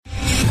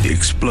the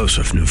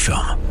explosive new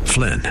film,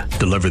 Flynn,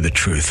 Deliver the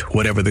Truth,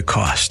 Whatever the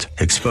Cost,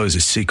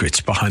 exposes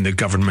secrets behind the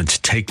government's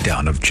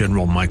takedown of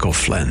General Michael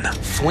Flynn.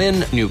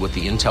 Flynn knew what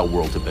the intel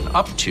world had been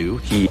up to.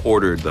 He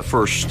ordered the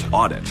first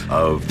audit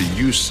of the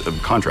use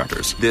of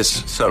contractors.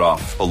 This set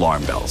off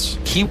alarm bells.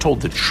 He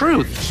told the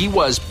truth. He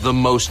was the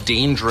most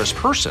dangerous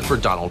person for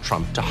Donald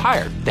Trump to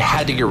hire. They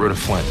had to get rid of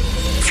Flynn.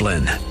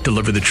 Flynn,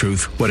 Deliver the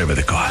Truth, Whatever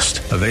the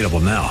Cost. Available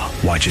now.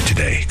 Watch it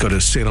today. Go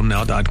to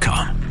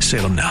salemnow.com.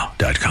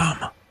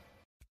 salemnow.com.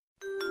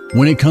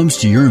 When it comes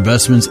to your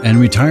investments and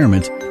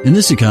retirement, in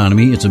this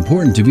economy, it's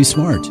important to be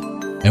smart.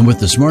 And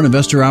with the Smart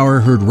Investor Hour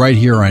heard right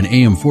here on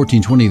AM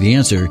 1420 The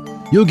Answer,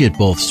 you'll get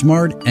both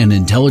smart and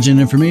intelligent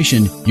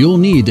information you'll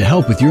need to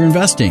help with your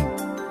investing.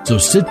 So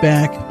sit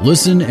back,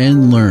 listen,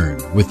 and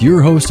learn with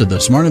your host of the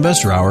Smart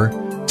Investor Hour,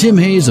 Tim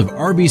Hayes of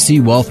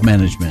RBC Wealth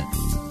Management.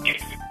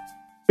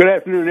 Good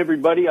afternoon,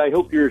 everybody. I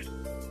hope you're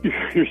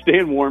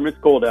staying warm. It's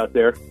cold out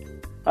there.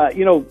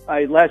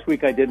 Last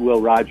week I did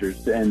Will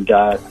Rogers, and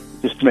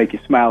just to make you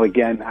smile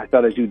again, I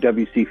thought I'd do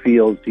W.C.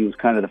 Fields. He was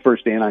kind of the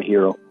first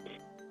anti-hero.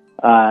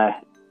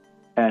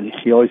 And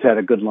he always had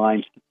a good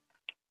line.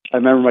 I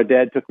remember my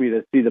dad took me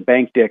to see the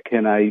Bank Dick,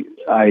 and I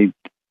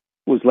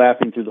was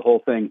laughing through the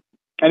whole thing.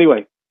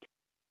 Anyway,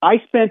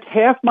 I spent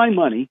half my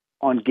money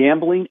on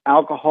gambling,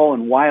 alcohol,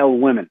 and wild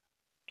women.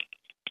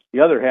 The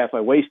other half I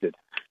wasted.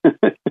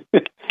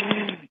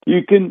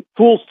 You can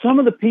fool some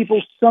of the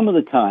people some of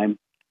the time,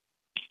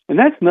 and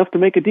that's enough to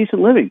make a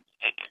decent living.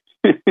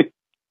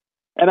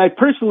 And I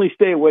personally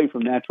stay away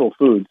from natural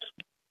foods.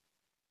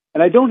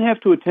 And I don't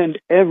have to attend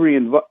every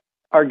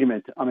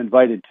argument I'm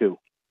invited to.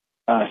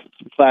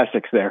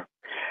 Classics there.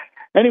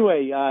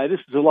 Anyway, this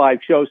is a live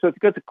show, so if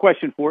you've got the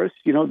question for us,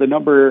 the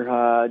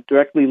number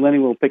directly Lenny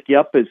will pick you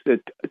up is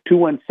at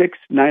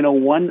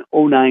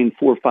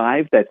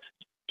 216-901-0945. That's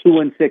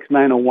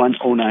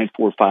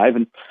 216-901-0945.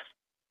 And,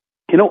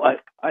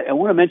 I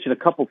want to mention a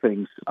couple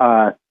things.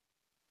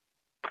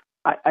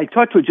 I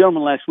talked to a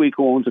gentleman last week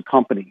who owns a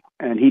company,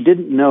 and he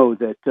didn't know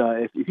that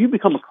if you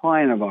become a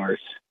client of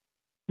ours,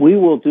 we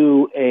will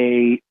do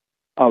a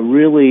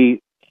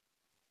really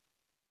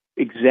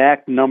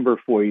exact number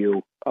for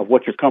you of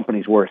what your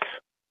company's worth.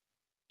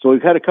 So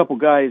we've had a couple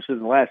guys in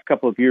the last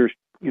couple of years,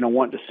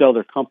 wanting to sell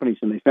their companies,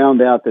 and they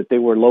found out that they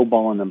were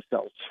lowballing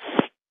themselves.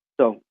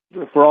 So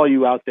for all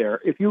you out there,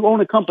 if you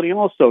own a company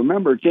also,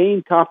 remember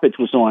Jane Toppich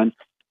was on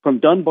from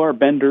Dunbar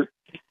Bender,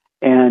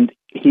 and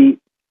he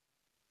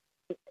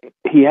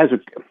has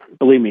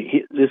believe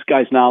me, this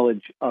guy's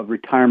knowledge of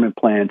retirement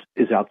plans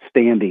is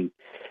outstanding.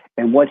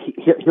 And what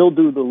he'll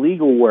do the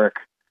legal work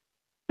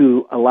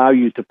to allow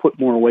you to put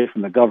more away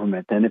from the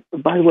government. And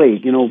by the way,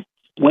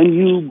 when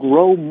you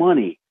grow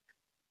money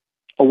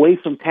away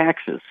from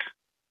taxes,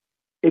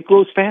 it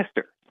grows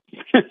faster.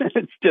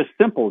 It's just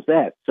simple as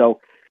that. So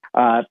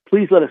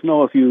please let us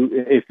know if you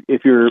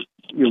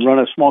run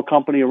a small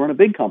company or run a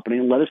big company,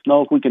 and let us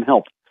know if we can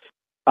help.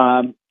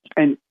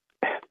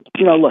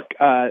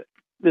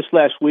 This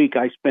last week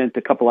I spent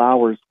a couple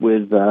hours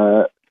with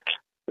the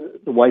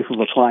wife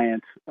of a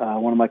client.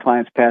 One of my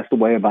clients passed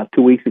away about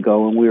 2 weeks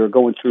ago, and we were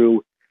going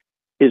through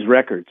his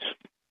records,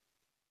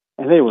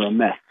 and they were a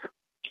mess.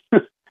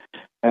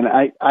 And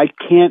I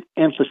can't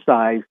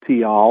emphasize to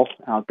y'all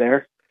out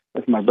there,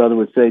 as my brother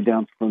would say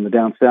down from the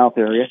down south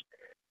area,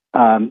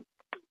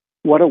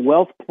 what a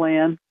wealth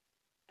plan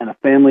and a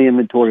family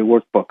inventory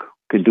workbook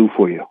could do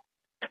for you.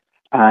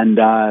 And,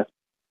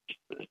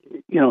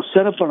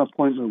 set up an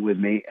appointment with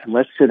me, and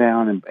let's sit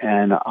down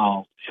and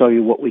I'll show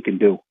you what we can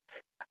do.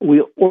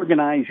 We'll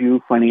organize you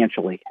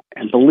financially.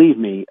 And believe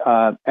me,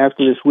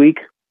 after this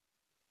week,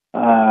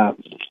 I'll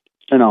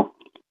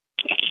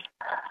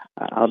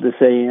just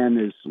say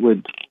Ann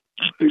would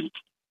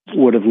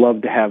have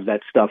loved to have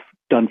that stuff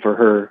done for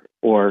her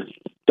or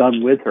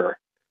done with her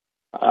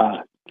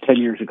 10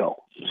 years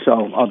ago.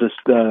 So I'll just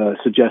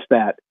suggest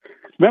that.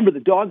 Remember,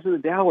 the dogs of the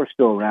Dow are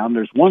still around.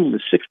 There's one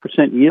with a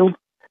 6% yield,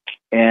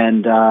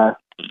 and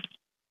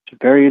it's a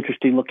very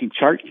interesting looking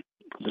chart,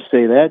 to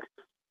say that.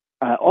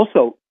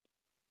 Also,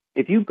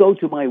 if you go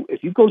to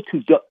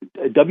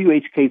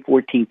WHK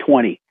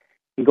 1420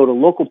 and go to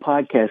local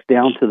podcast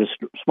down to the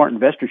Smart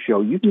Investor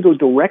Show, you can go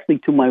directly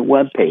to my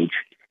webpage.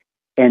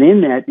 And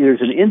in that,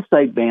 there's an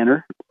insight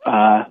banner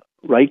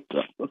right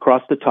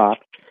across the top.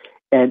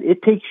 And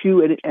it takes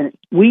you, and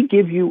we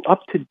give you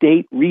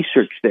up-to-date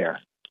research there.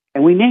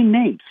 And we name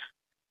names.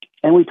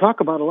 And we talk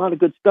about a lot of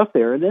good stuff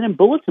there. And then in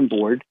Bulletin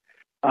Board,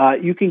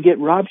 you can get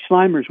Rob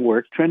Schleimer's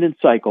work, Trend and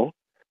Cycle,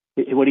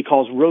 what he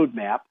calls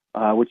Roadmap,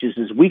 which is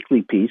his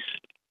weekly piece.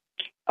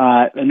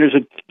 And there's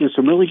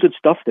some really good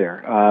stuff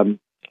there.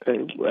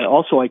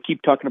 Also, I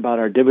keep talking about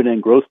our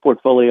dividend growth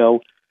portfolio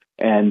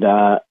and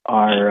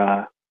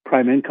our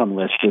prime income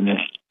list. And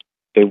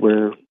they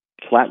were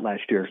flat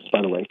last year,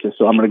 by the way.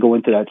 So I'm going to go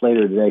into that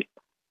later today.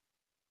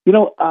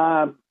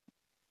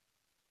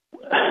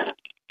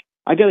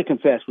 I got to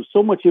confess, with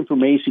so much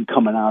information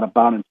coming out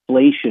about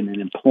inflation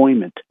and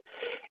employment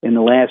in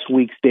the last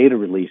week's data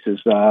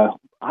releases, I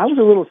was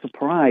a little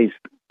surprised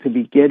to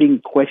be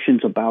getting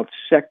questions about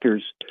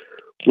sectors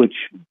which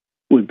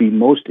would be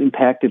most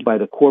impacted by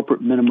the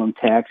corporate minimum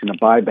tax and a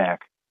buyback.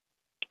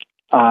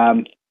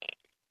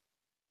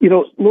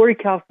 Lori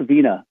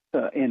Calstavina,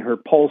 in her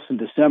Pulse in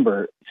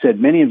December, said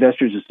many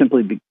investors have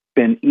simply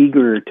been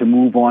eager to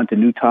move on to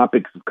new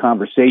topics of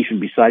conversation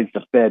besides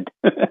the Fed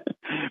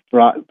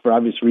for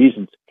obvious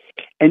reasons.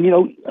 And,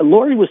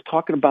 Lori was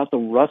talking about the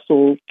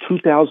Russell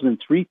 2000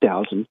 and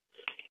 3000,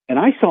 and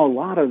I saw a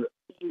lot of,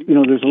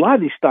 there's a lot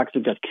of these stocks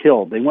that got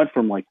killed. They went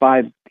from like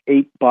 $5,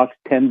 $8,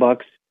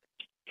 $10,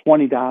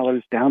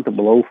 $20 down to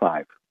below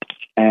 $5.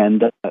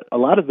 And a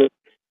lot of the,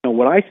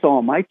 what I saw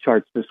on my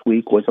charts this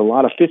week was a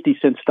lot of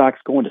 50-cent stocks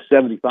going to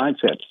 75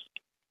 cents,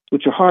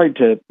 which are hard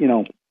to,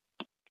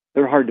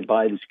 they're hard to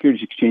buy. The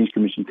Securities Exchange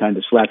Commission kind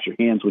of slaps your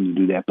hands when you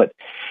do that. But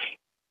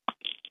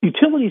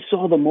utilities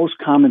saw the most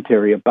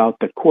commentary about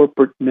the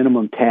corporate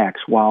minimum tax,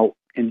 while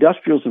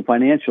industrials and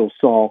financials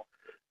saw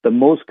the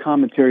most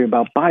commentary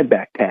about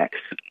buyback tax.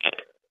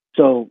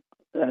 So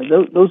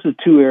those are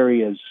two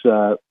areas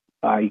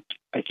I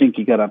think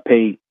you got to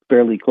pay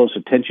fairly close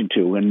attention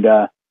to. And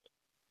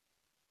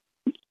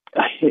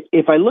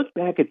if I look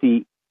back at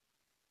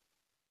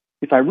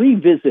if I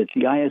revisit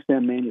the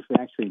ISM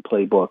manufacturing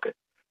playbook,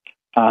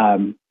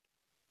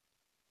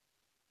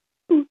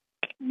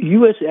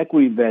 U.S.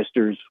 equity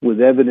investors with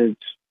evidence,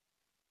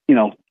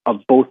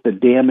 of both the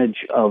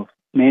damage of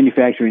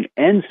manufacturing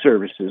and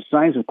services,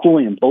 signs of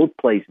cooling in both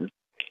places,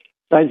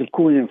 signs of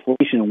cooling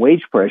inflation and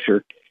wage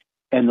pressure,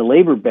 and the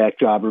labor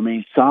backdrop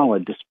remains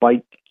solid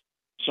despite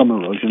some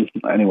erosion.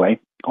 Anyway,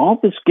 all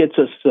this gets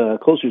us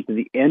closer to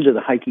the end of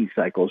the hiking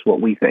cycle is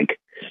what we think.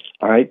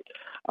 All right.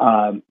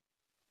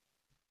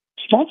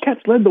 Small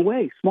caps led the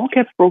way. Small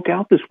caps broke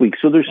out this week.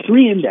 So there's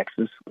three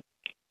indexes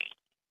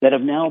that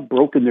have now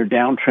broken their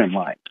downtrend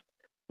line,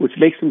 which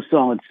makes them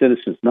solid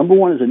citizens. Number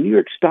one is the New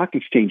York Stock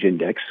Exchange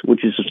Index,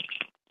 which is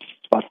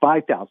about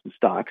 5,000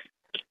 stocks.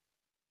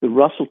 The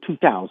Russell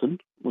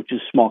 2000, which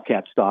is small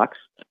cap stocks,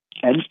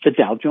 and the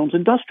Dow Jones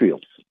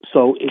Industrials.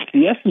 So it's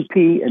the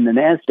S&P and the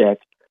NASDAQ,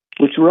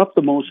 which were up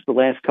the most the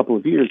last couple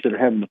of years, that are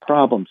having the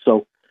problem.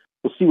 So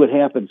we'll see what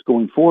happens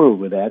going forward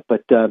with that.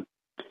 But,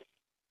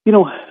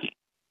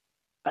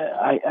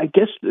 I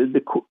guess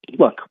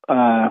look,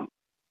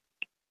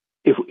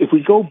 if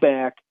we go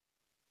back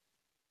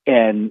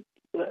and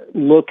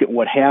look at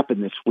what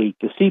happened this week,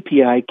 the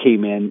CPI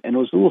came in and it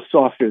was a little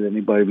softer than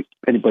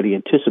anybody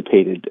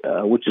anticipated,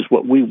 which is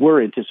what we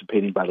were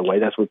anticipating, by the way.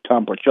 That's what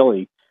Tom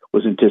Porcelli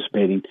was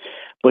anticipating.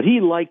 But he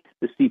liked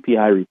the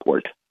CPI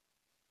report.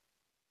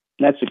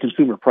 That's the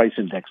Consumer Price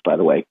Index, by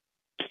the way.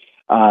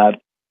 The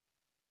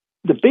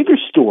bigger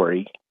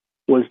story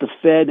was the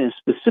Fed, and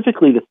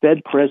specifically the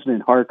Fed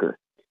President Harker.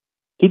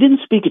 He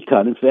didn't speak a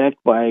ton. In fact,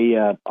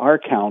 by our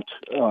count,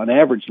 on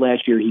average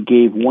last year, he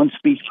gave one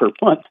speech per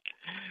month.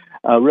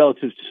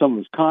 Relative to some of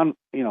his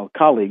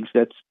colleagues,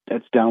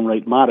 that's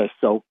downright modest.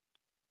 So,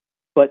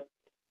 but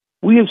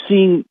we've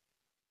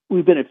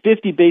been at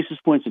 50 basis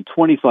points and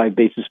 25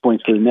 basis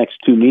points for the next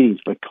two meetings.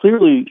 But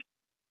clearly,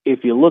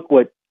 if you look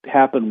what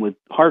happened with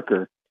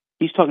Harker,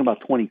 he's talking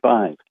about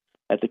 25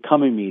 at the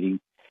coming meeting,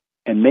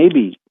 and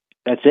maybe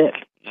that's it.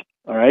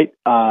 All right.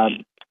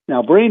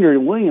 Now, Brainerd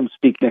and Williams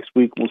speak next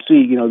week. We'll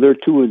see. They're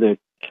two of the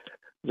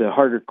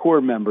harder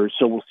core members,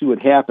 so we'll see what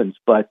happens.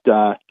 But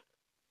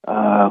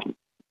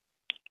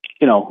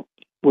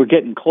we're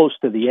getting close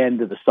to the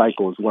end of the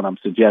cycle is what I'm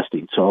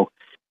suggesting. So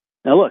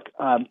now look,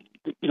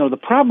 the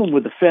problem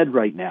with the Fed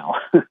right now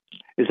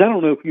is, I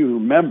don't know if you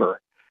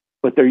remember,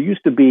 but there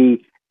used to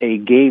be a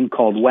game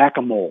called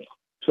Whack-A-Mole.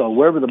 So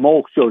wherever the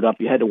mole showed up,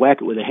 you had to whack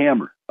it with a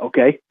hammer.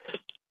 Okay.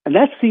 And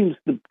that seems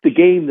the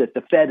game that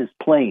the Fed is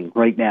playing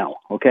right now.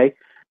 Okay.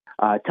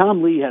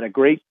 Tom Lee had a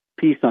great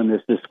piece on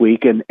this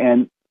week.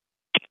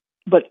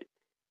 But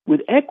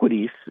with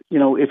equities,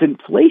 if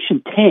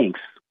inflation tanks,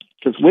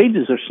 because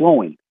wages are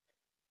slowing,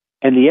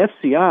 and the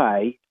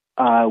FCI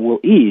will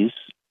ease,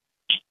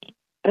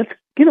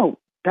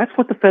 that's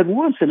what the Fed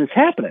wants, and it's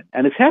happening.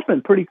 And it's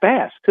happening pretty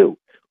fast, too.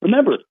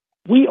 Remember,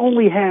 we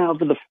only have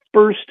the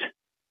first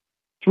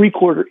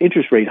three-quarter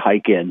interest rate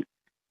hike in,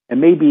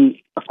 and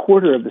maybe a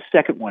quarter of the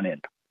second one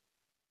in.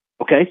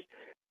 Okay?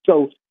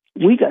 So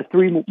we got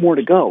three more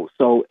to go.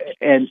 So,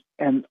 and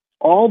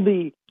all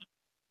the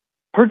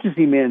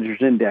purchasing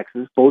managers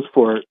indexes, both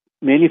for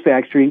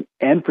manufacturing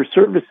and for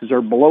services,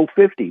 are below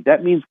 50.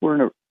 That means we're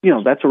in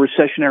that's a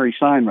recessionary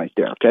sign right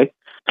there. Okay.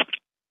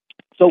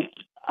 So,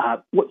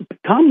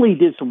 Tom Lee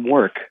did some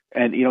work,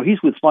 and,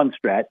 he's with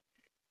Fundstrat.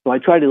 So I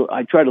try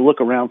to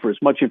look around for as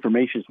much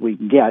information as we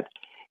can get.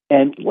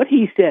 And what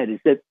he said is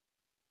that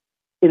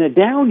in a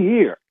down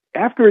year,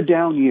 after a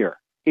down year,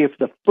 if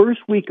the first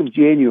week of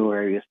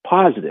January is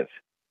positive,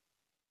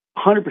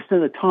 100%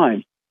 of the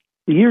time,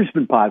 the year's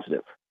been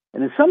positive.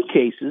 And in some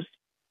cases,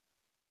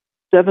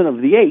 7 of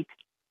the 8,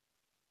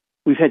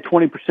 we've had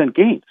 20%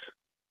 gains.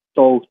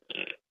 So,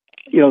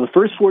 the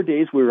first 4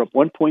 days we were up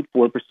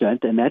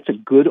 1.4%, and that's a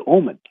good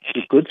omen.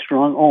 It's a good,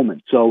 strong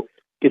omen. So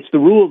it's the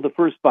rule of the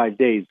first 5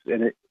 days.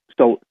 And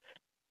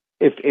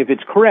if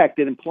it's correct,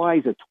 it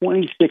implies a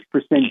 26%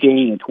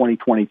 gain in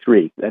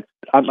 2023.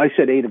 I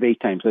said 8 of 8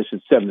 times. I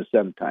said 7 of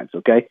 7 times.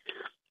 Okay,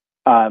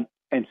 and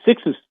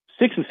 6 of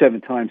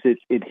 7 times it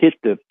hit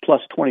the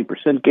plus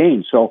 20%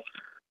 gain. So,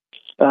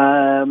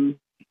 the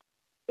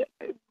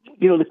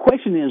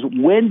question is,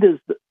 when does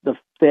the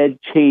Fed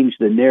change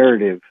the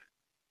narrative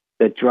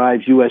that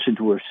drives U.S.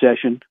 into a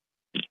recession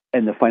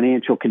and the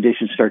financial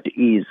conditions start to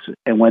ease?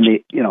 And when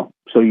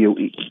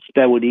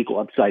that would equal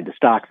upside to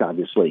stocks,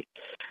 obviously.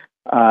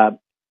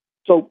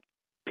 So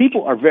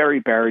people are very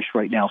bearish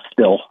right now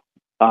still.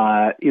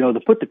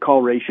 The put to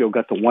call ratio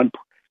got to 1.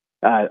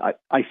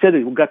 I said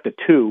it got to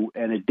 2,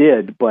 and it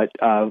did. But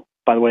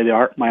by the way,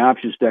 my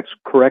options decks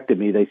corrected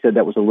me. They said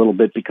that was a little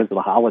bit because of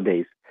the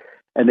holidays.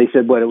 And they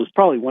said, well, it was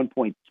probably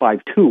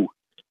 1.52.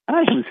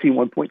 I haven't seen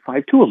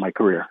 1.52 in my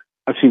career.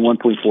 I've seen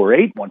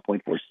 1.48,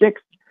 1.46. So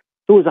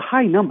it was a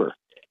high number.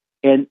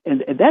 And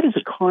that is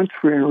a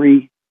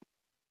contrary,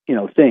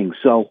 thing.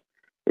 So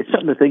it's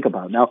something to think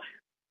about. Now,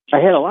 I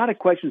had a lot of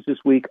questions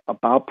this week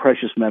about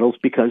precious metals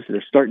because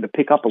they're starting to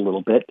pick up a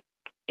little bit.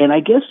 And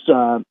I guess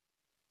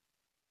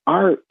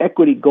our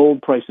equity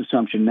gold price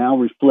assumption now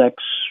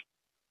reflects,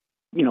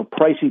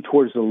 pricing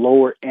towards the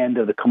lower end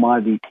of the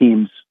commodity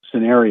team's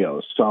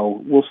scenarios.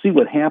 So we'll see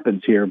what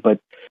happens here. But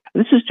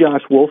this is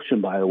Josh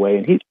Wolfson, by the way,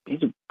 and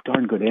he's a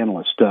darn good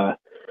analyst.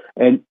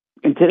 And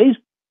in today's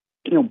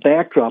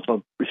backdrop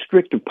of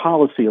restrictive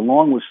policy,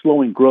 along with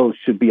slowing growth,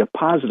 should be a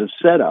positive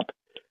setup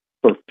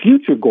for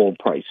future gold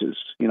prices.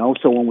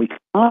 So when we come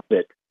off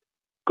it,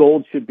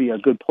 gold should be a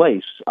good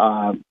place.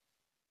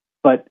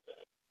 But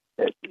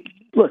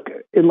look,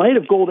 in light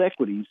of gold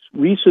equities,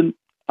 recent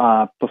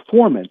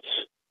performance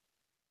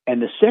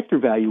and the sector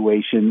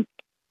valuation,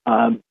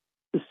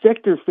 the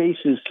sector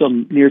faces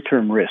some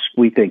near-term risk,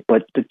 we think,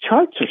 but the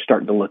charts are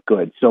starting to look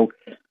good. So,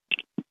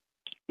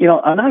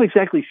 I'm not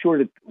exactly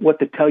sure what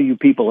to tell you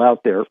people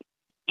out there.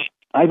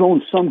 I've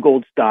owned some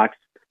gold stocks,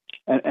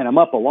 and I'm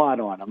up a lot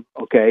on them,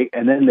 okay?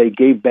 And then they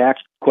gave back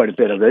quite a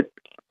bit of it.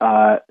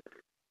 But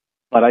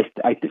I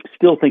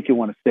still think you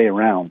want to stay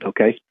around,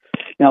 okay?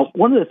 Now,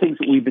 one of the things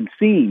that we've been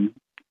seeing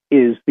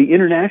is the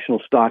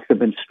international stocks have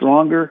been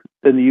stronger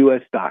than the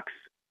U.S. stocks.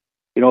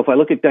 If I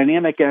look at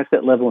dynamic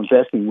asset level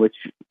investing, which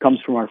comes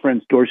from our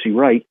friends Dorsey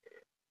Wright,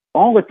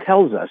 all it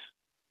tells us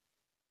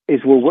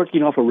is we're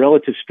working off a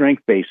relative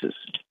strength basis.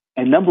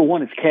 And number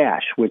one is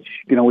cash, which,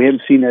 we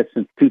haven't seen that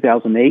since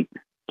 2008.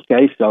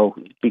 Okay, so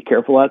be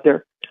careful out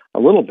there a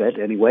little bit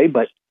anyway.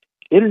 But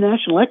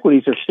international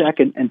equities are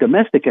second and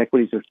domestic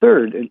equities are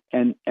third.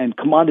 And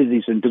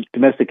commodities and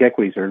domestic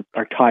equities are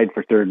tied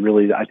for third.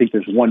 Really, I think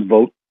there's one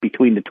vote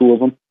between the two of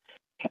them.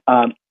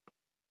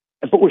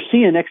 But we're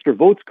seeing extra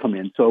votes come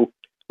in. So,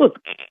 look,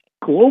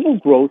 global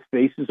growth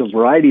faces a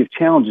variety of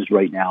challenges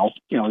right now.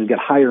 You've got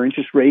higher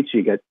interest rates,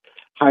 you got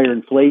higher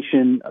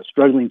inflation, a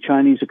struggling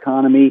Chinese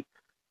economy.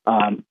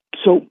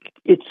 So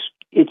it's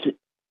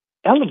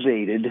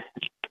elevated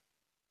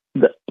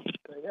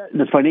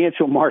the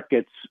financial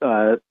markets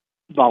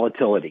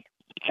volatility,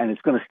 and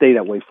it's going to stay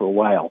that way for a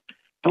while.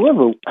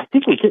 However, I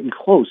think we're getting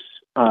close.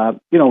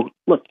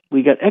 Look,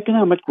 we got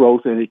economic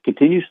growth, and it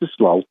continues to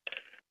slow.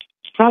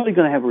 It's probably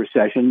going to have a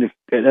recession.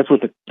 That's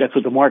what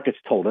the markets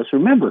told us.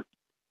 Remember,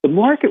 the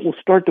market will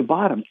start to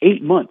bottom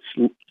 8 months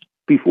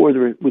before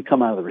we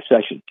come out of the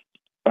recession.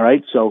 All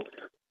right, so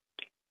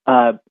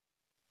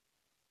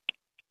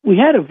we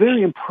had a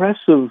very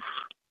impressive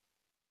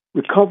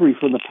recovery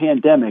from the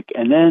pandemic,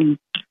 and then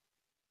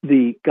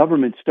the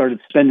government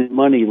started spending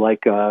money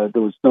like there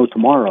was no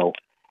tomorrow,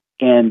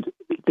 and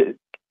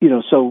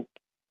so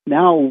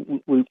now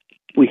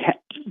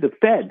the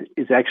Fed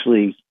is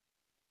actually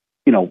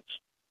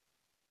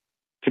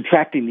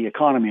contracting the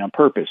economy on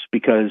purpose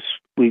because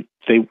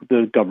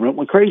the government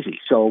went crazy.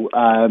 So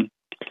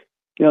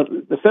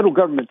the federal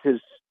government has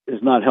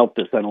not helped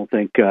us, I don't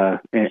think,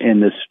 in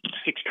this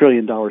 $6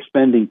 trillion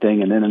spending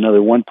thing, and then another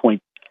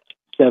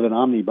 1.7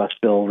 omnibus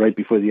bill right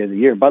before the end of the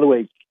year. By the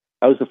way,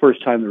 that was the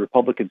first time the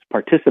Republicans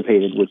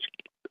participated, which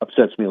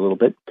upsets me a little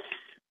bit.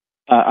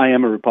 I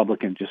am a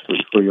Republican, just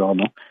for you all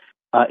know.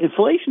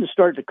 Inflation is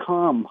starting to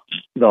calm,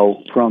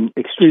 though, from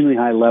extremely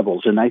high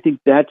levels, and I think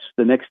that's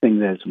the next thing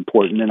that's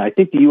important. And I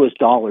think the U.S.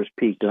 dollar's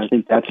peaked, and I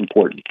think that's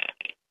important.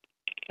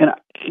 And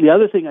the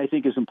other thing I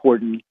think is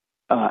important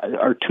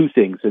are two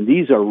things, and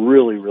these are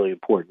really, really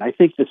important. I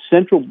think the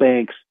central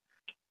banks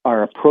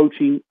are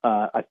approaching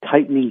a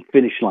tightening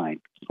finish line,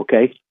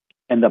 okay?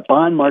 And the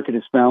bond market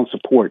has found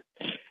support.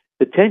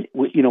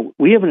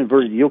 We have an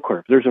inverted yield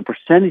curve. There's a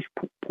percentage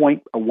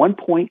point, a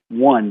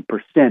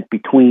 1.1%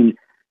 between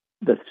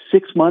the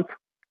 6-month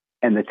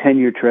and the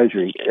 10-year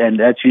Treasury, and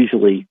that's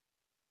usually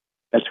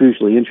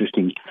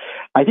interesting.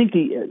 I think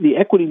the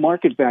equity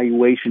market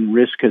valuation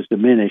risk has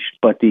diminished,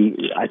 but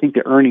I think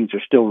the earnings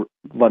are still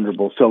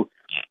vulnerable. So,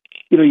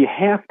 you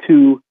have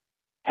to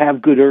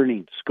have good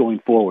earnings going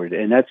forward,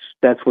 and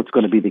that's what's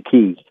going to be the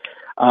key.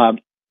 So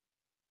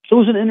it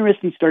was an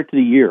interesting start to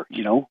the year.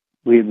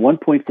 We had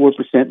 1.4%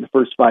 in the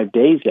first 5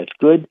 days. That's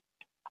good.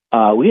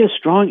 We had a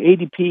strong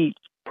ADP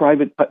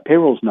private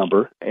payrolls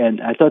number, and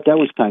I thought that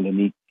was kind of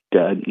neat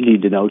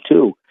to know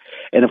too.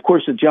 And of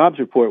course, the jobs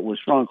report was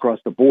strong across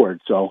the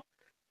board. So,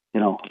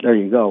 there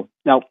you go.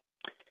 Now,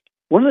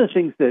 one of the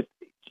things that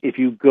if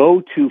you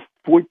go to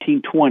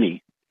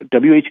 1420,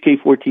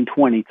 WHK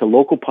 1420, to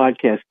local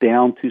podcast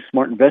down to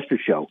Smart Investor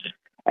Show,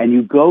 and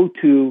you go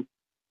to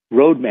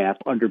Roadmap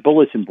under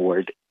Bulletin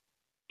Board,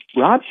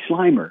 Rob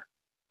Schleimer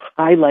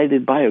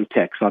highlighted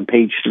biotechs on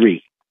page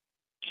 3.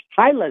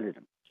 Highlighted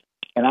them.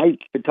 And I've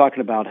been talking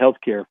about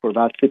healthcare for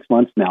about 6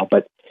 months now.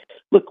 But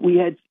look, we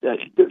had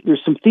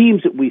there's some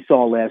themes that we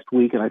saw last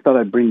week, and I thought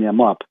I'd bring them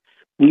up.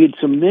 We had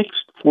some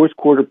mixed fourth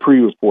quarter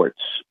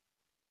pre-reports.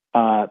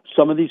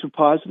 Some of these were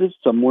positive,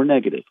 some were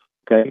negative.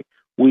 Okay,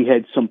 we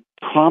had some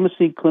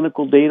promising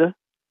clinical data,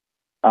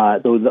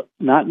 though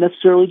not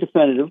necessarily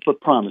definitive,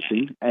 but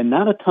promising, and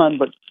not a ton,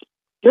 but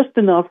just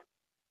enough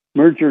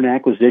merger and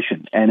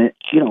acquisition. And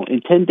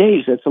in 10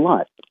 days, that's a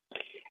lot.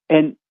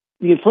 And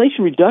the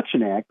Inflation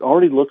Reduction Act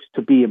already looks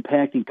to be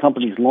impacting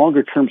companies'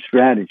 longer-term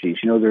strategies.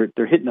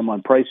 They're hitting them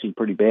on pricing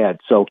pretty bad.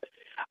 So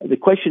the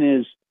question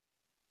is,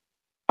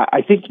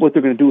 I think what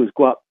they're going to do is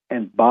go out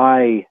and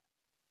buy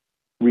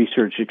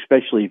research,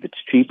 especially if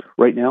it's cheap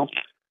right now.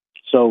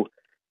 So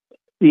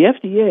the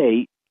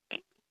FDA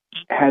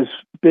has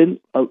been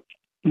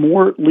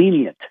more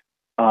lenient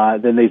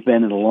than they've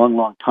been in a long,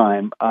 long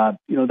time.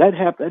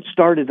 That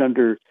started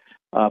under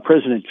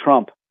President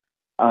Trump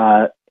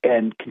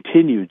and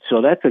continued.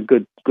 So that's a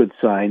good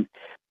sign.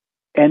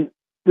 And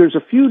there's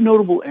a few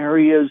notable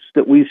areas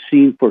that we've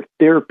seen for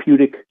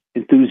therapeutic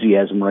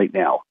enthusiasm right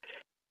now.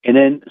 And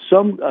then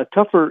some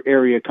tougher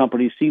area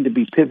companies seem to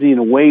be pivoting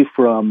away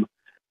from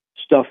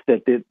stuff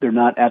that they're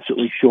not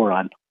absolutely sure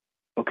on.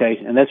 Okay,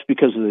 and that's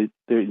because of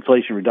the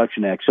Inflation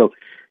Reduction Act. So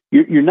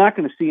you're not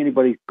going to see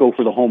anybody go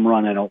for the home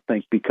run, I don't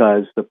think,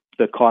 because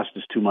the cost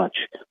is too much.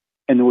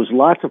 And there was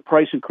lots of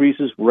price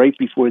increases right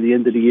before the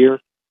end of the year.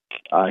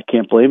 I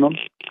can't blame them.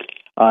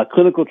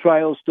 Clinical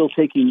trials still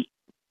taking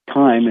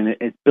time, and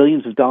it's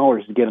billions of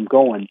dollars to get them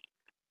going.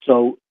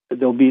 So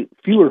there'll be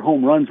fewer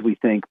home runs, we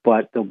think,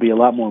 but there'll be a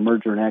lot more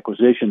merger and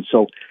acquisition.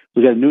 So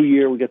we got a new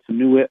year. We got some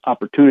new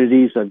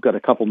opportunities. I've got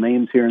a couple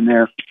names here and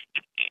there.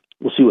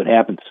 We'll see what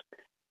happens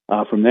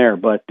from there.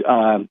 But,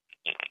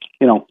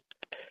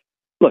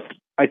 look,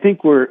 I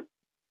think we're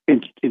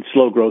in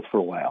slow growth for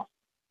a while.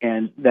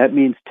 And that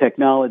means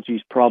technology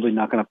is probably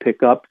not going to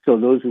pick up. So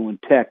those who in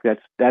tech,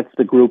 that's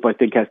the group I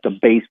think has to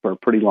base for a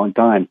pretty long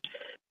time.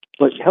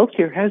 But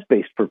healthcare has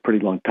based for a pretty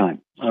long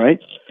time. All right.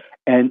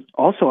 And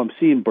also I'm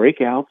seeing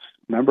breakouts.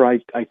 Remember, I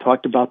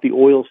talked about the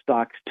oil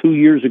stocks 2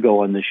 years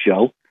ago on this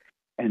show.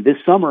 And this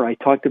summer I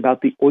talked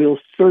about the oil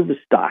service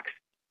stocks.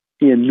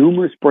 Seeing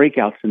numerous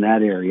breakouts in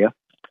that area.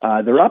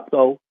 They're up,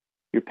 though.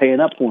 You're paying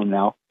up for them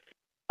now.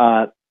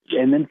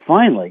 And then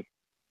finally,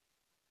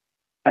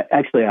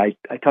 I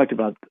talked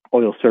about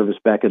oil service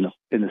back in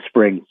the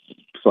spring,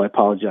 so I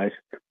apologize.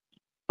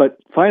 But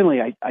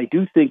finally, I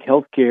do think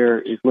healthcare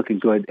is looking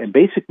good, and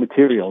basic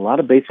material. A lot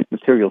of basic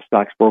material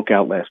stocks broke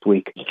out last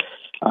week.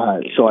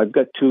 So I've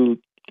got two.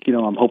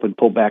 I'm hoping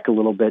pull back a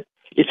little bit.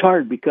 It's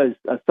hard because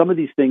some of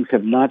these things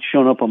have not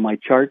shown up on my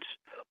charts.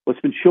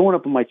 What's been showing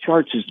up on my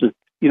charts is that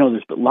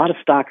there's a lot of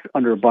stocks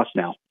under $1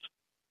 now.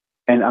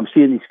 And I'm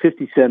seeing these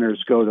 50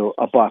 centers go to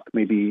 $1,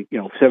 maybe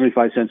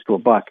 75 cents to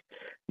 $1.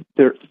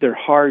 They're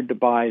hard to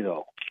buy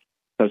though,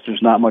 because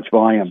there's not much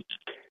volume.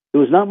 There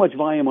was not much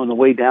volume on the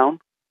way down,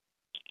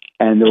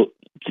 and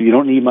you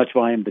don't need much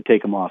volume to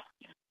take them off.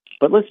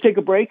 But let's take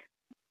a break.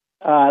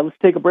 And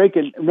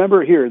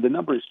remember here, the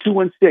number is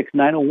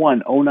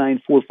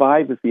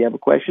 216-901-0945 if you have a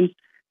question.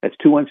 That's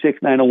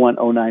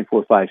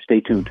 216-901-0945.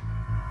 Stay tuned.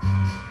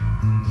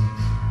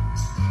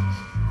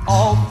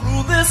 All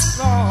through this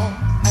long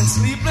and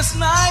sleepless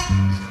night,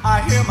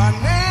 I hear my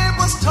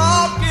neighbors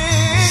talking,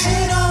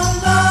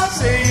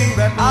 saying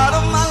that out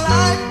of my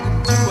life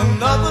to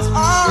another's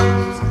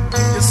arms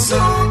you'll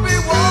soon be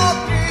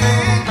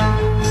walking.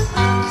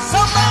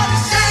 Somebody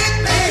shake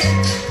me,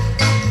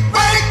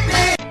 break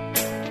me.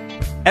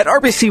 At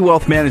RBC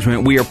Wealth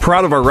Management, we are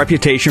proud of our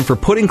reputation for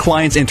putting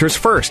clients' interests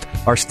first.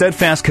 Our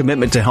steadfast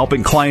commitment to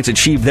helping clients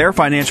achieve their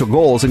financial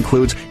goals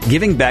includes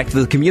giving back to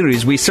the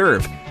communities we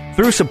serve.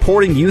 Through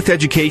supporting youth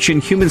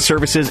education, human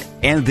services,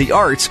 and the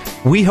arts,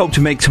 we hope to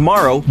make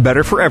tomorrow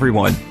better for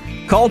everyone.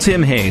 Call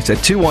Tim Hayes at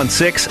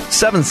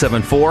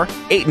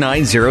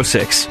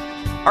 216-774-8906.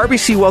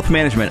 RBC Wealth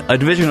Management, a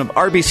division of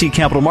RBC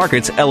Capital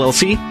Markets,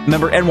 LLC,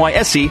 member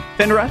NYSE,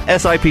 FINRA,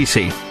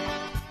 SIPC.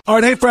 All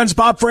right, hey friends,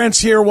 Bob France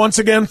here once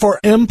again for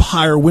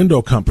Empire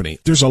Window Company.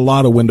 There's a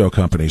lot of window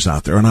companies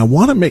out there, and I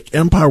want to make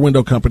Empire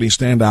Window Company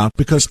stand out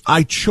because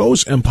I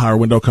chose Empire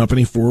Window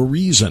Company for a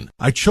reason.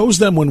 I chose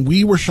them when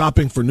we were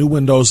shopping for new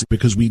windows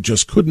because we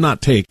just could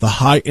not take the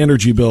high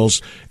energy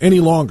bills any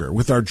longer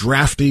with our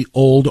drafty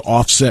old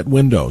offset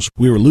windows.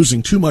 We were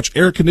losing too much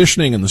air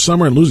conditioning in the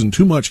summer and losing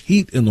too much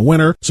heat in the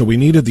winter, so we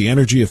needed the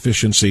energy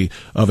efficiency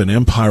of an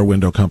Empire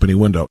Window Company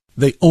window.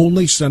 They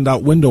only send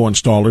out window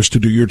installers to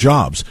do your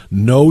jobs.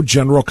 No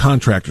general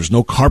contractors,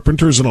 no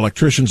carpenters and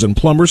electricians and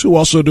plumbers who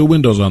also do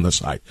windows on the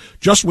site.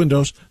 Just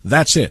windows.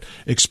 That's it.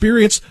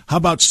 Experience, how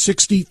about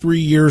 63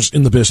 years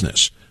in the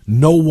business?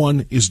 No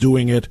one is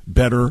doing it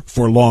better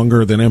for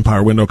longer than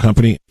Empire Window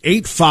Company.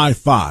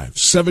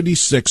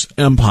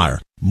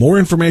 855-76-EMPIRE. More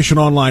information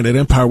online at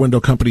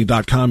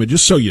EmpireWindowCompany.com. And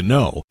just so you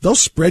know, they'll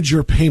spread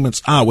your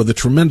payments out with a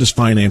tremendous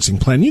financing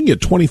plan. You can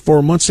get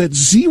 24 months at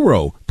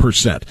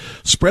 0%.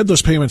 Spread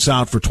those payments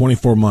out for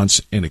 24 months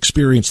and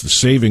experience the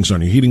savings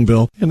on your heating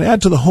bill and add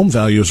to the home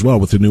value as well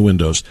with the new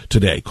windows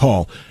today.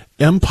 Call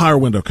Empire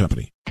Window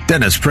Company.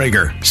 Dennis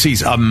Prager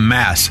sees a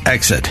mass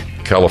exit.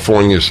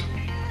 California's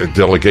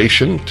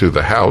delegation to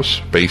the House,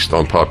 based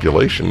on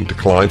population,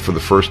 declined for the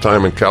first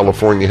time in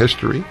California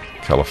history.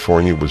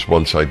 California was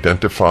once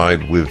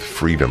identified with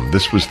freedom.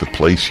 This was the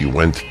place you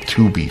went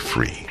to be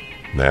free.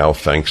 Now,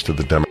 thanks to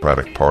the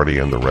Democratic Party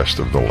and the rest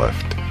of the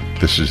left,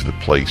 this is the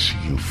place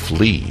you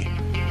flee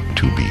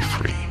to be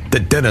free. The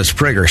Dennis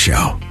Prager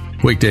Show.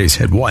 Weekdays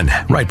at 1,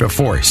 right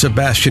before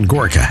Sebastian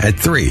Gorka at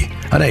 3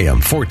 on AM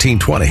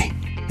 1420.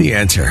 The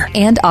Answer.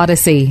 And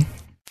Odyssey.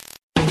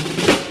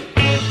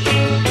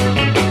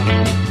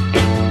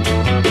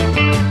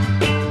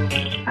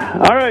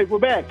 All right, we're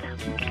back.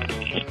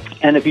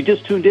 And if you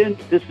just tuned in,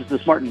 this is the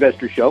Smart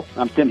Investor Show.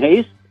 I'm Tim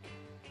Hayes.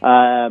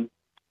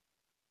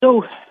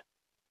 Look,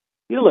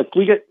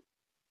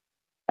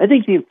 I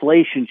think the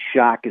inflation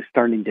shock is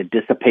starting to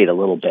dissipate a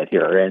little bit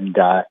here. And,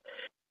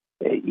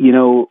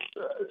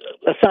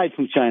 aside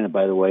from China,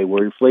 by the way,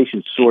 where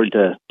inflation soared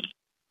to,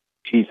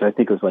 I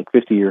think it was like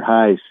 50-year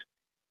highs.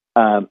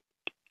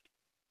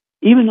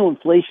 Even though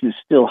inflation is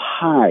still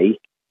high,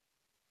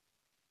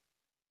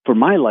 for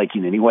my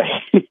liking anyway,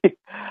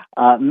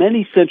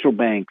 many central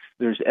banks,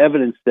 there's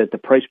evidence that the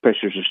price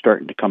pressures are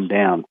starting to come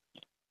down.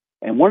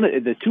 And one of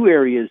the two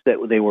areas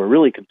that they were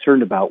really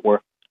concerned about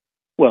were,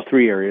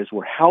 three areas,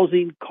 were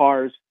housing,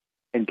 cars,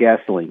 and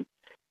gasoline.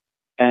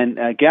 And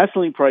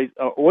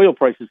oil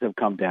prices have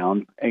come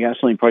down, and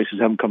gasoline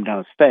prices haven't come down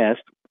as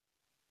fast.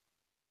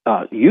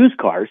 Used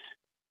cars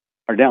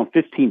are down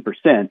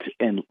 15%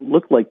 and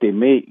look like they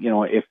may,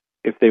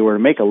 if they were to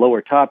make a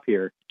lower top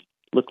here,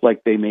 look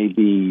like they may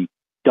be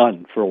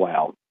done for a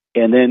while.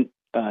 And then,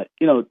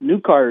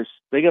 new cars,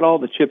 they get all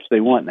the chips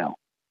they want now.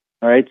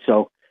 All right.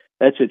 So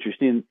that's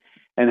interesting.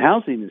 And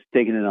housing is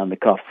taking it on the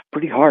cuff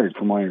pretty hard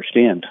from what I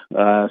understand.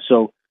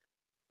 So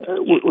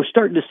we're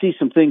starting to see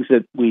some things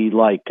that we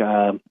like.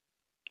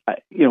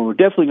 We're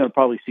definitely going to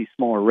probably see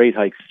smaller rate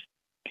hikes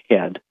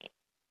ahead.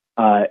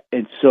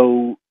 And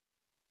so,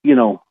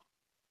 it's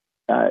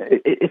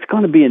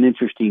going to be an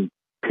interesting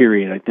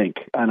period, I think.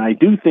 And I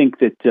do think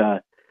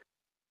that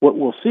what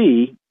we'll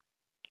see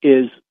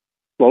is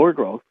slower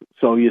growth.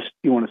 So you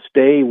want to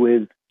stay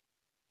with,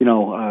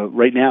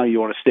 right now you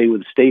want to stay with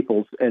the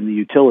staples and the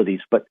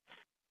utilities, but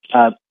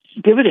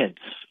dividend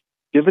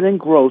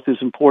growth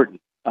is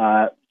important.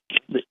 That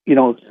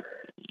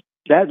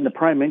and the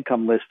prime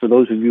income list, for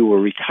those of you who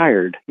are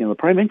retired, the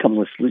prime income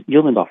list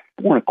yielding about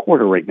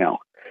 4.25% right now.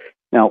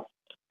 Now,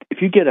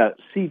 if you get a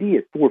CD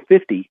at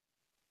 4.50,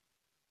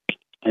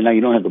 and now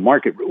you don't have the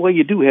market, well,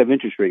 you do have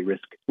interest rate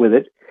risk with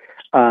it,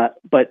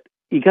 but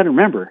you got to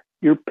remember,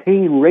 you're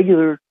paying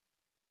your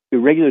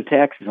regular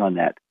taxes on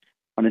that.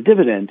 On a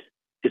dividend,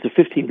 it's a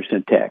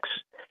 15% tax,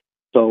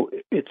 so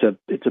it's a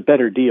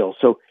better deal.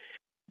 So,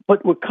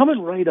 but we're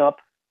coming right up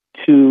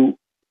to.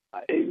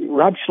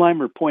 Rob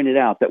Schleimer pointed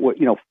out that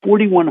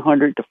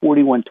 4,100 to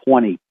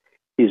 4,120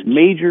 is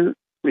major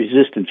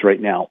resistance right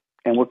now,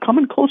 and we're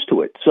coming close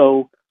to it.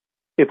 So,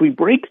 if we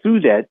break through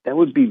that, that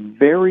would be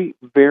very,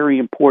 very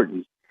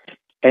important.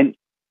 And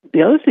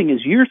the other thing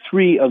is, year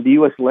 3 of the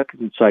U.S.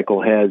 election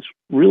cycle has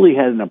really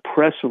had an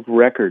impressive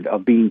record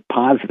of being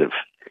positive.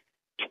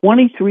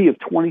 23 of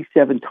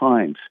 27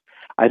 times.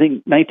 I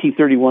think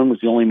 1931 was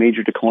the only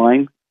major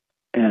decline.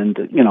 And,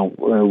 you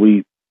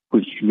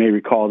may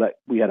recall that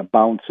we had a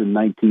bounce in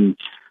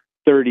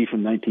 1930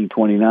 from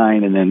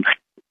 1929, and then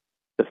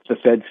the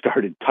Fed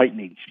started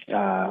tightening,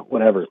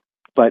 whatever.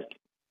 But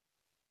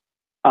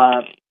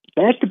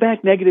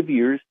back-to-back negative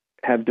years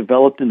have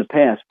developed in the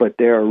past, but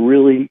they are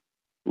really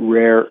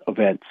rare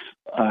events.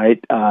 All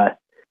right,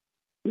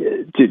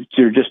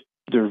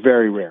 they're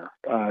very rare.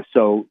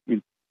 So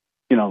it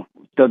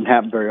doesn't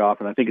happen very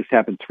often. I think it's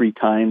happened 3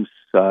 times.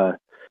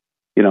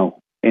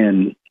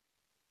 In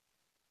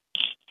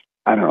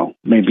I don't know,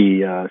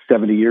 maybe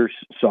 70 years.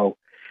 So,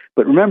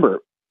 but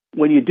remember,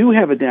 when you do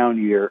have a down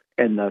year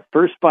and the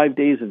first 5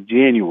 days of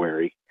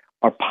January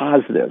are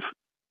positive,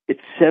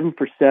 it's 7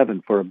 for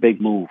 7 for a big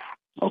move.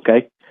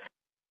 Okay.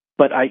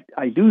 But I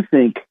do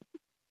think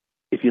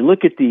if you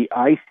look at the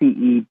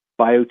ICE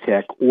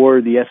Biotech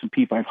or the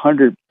S&P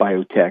 500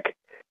 Biotech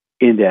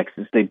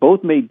indexes, they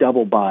both made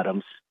double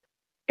bottoms,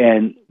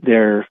 and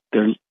they're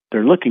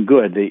looking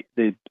good.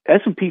 The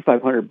S&P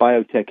 500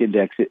 Biotech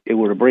Index, it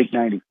were to break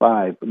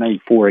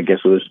 94, I guess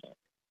it was.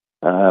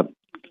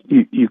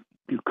 You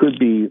could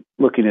be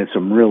looking at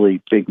some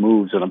really big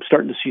moves, and I'm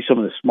starting to see some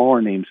of the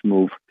smaller names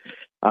move.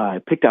 I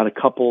picked out a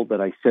couple that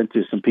I sent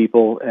to some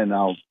people, and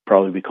I'll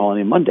probably be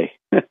calling in Monday.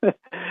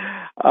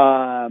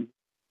 I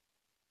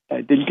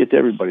didn't get to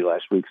everybody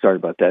last week. Sorry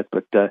about that.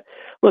 But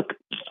look,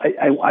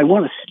 I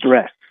want to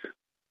stress,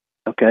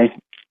 okay,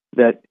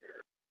 that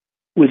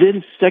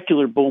within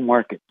secular bull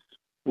markets,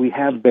 we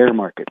have bear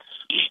markets.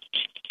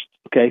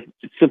 Okay,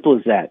 it's simple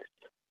as that.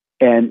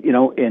 And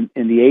in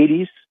the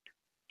 80s,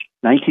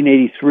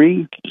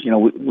 1983,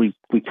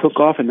 we took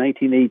off in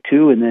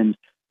 1982, and then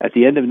at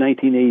the end of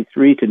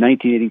 1983 to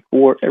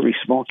 1984, every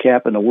small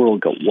cap in the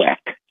world got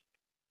whacked.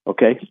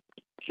 Okay,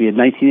 we had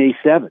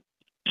 1987.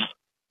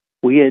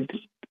 We had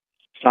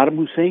Saddam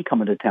Hussein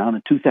coming to town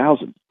in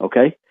 2000.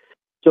 Okay,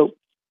 so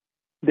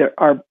there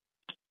are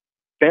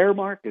bear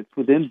markets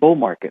within bull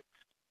markets,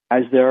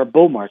 as there are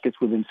bull markets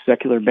within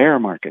secular bear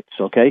markets.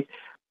 Okay,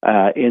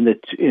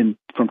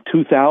 from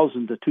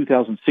 2000 to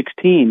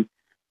 2016,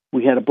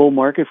 we had a bull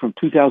market from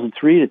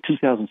 2003 to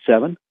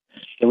 2007.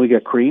 Then we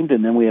got creamed,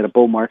 and then we had a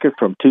bull market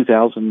from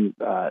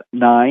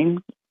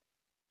 2009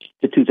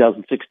 to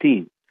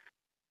 2016.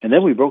 And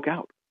then we broke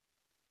out.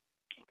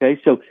 Okay,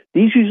 so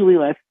these usually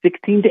last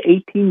 16 to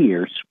 18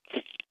 years,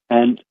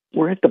 and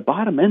we're at the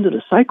bottom end of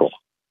the cycle.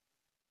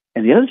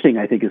 And the other thing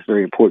I think is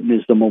very important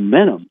is the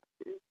momentum.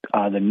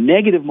 The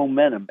negative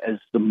momentum is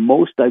the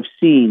most I've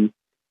seen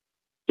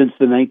since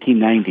the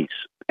 1990s,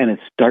 and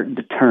it's starting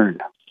to turn.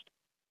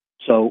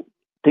 So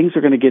things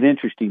are going to get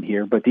interesting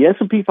here, but the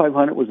S&P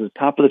 500 was at the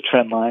top of the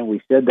trend line.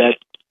 We said that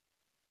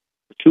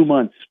for 2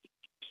 months,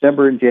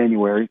 December and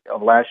January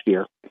of last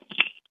year,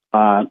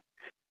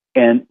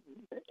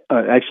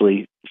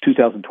 actually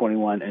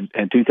 2021 and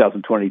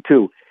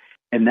 2022,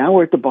 and now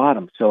we're at the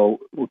bottom.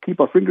 So we'll keep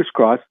our fingers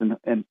crossed, and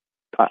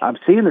I'm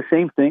seeing the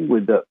same thing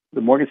with the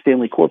Morgan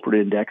Stanley Corporate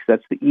Index.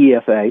 That's the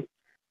EFA.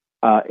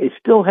 It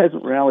still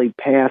hasn't rallied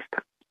past.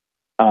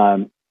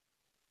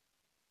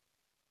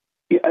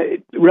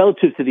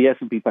 Relative to the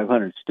S&P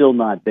 500, it's still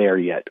not there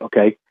yet,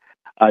 okay?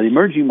 The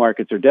emerging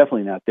markets are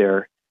definitely not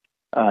there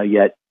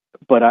yet,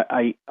 but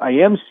I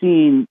am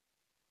seeing,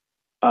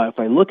 if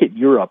I look at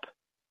Europe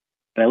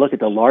and I look at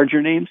the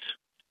larger names,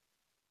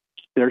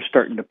 they're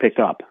starting to pick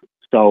up.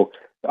 So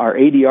our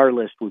ADR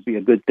list would be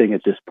a good thing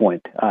at this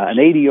point. An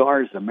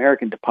ADR is an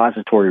American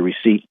Depository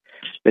Receipt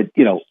that,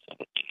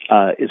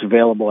 is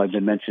available. I've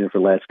been mentioning it for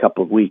the last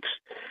couple of weeks.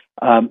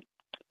 The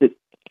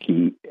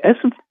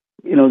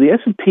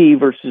S&P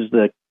versus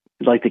the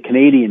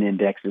Canadian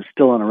index is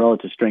still on a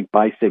relative strength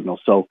buy signal.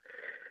 So,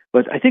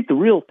 but I think the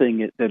real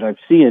thing that I've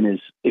seen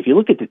is if you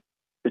look at the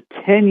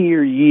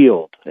 10-year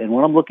yield, and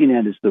what I'm looking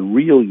at is the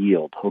real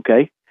yield,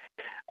 okay?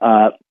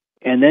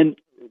 And then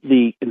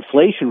the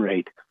inflation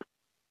rate,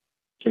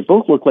 they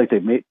both look like they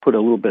may put a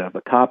little bit of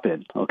a top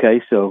in,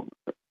 okay? So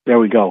there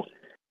we go.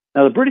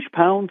 Now, the British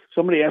pound,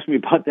 somebody asked me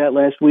about that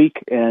last week,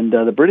 and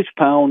the British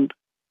pound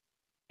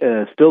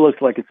still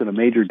looks like it's in a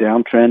major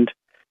downtrend.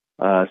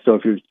 So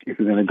if you're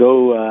going to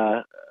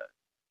go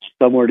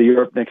somewhere to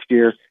Europe next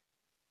year,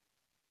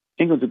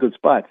 England's a good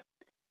spot.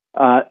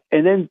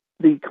 And then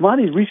the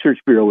Commodities Research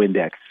Bureau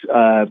Index,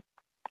 in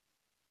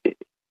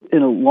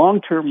a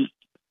long-term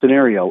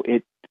scenario,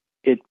 it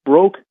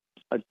broke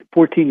a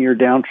 14-year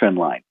downtrend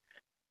line.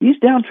 These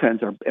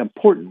downtrends are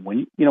important.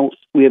 When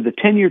we have the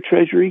 10-year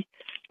Treasury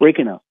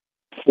breaking a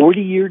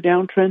 40-year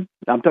downtrend.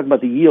 I'm talking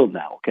about the yield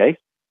now. Okay,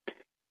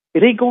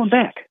 it ain't going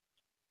back.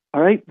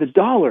 All right, the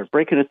dollar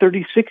breaking a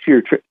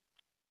 36-year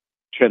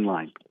trend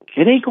line.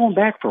 It ain't going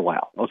back for a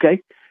while,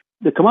 okay?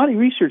 The Commodity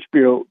Research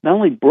Bureau not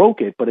only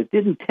broke it, but it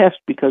didn't test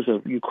because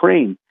of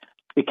Ukraine.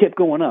 It kept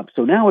going up.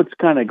 So now it's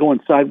kind of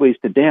going sideways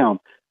to down.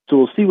 So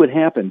we'll see what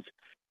happens.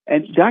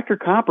 And Dr.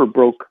 Copper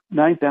broke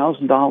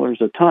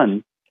 $9,000 a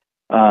ton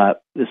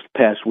this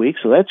past week,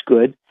 so that's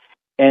good.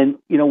 And,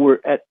 we're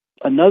at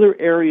another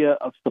area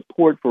of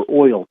support for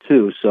oil,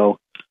 too. So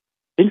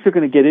things are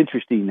going to get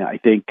interesting, I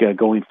think,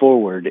 going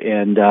forward.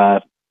 And,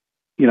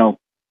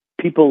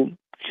 people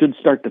should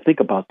start to think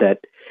about that.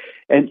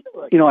 And,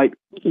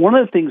 one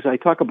of the things I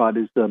talk about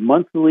is the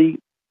monthly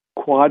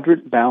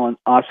quadrant balance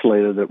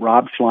oscillator that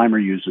Rob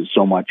Schleimer uses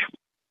so much.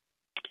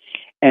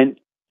 And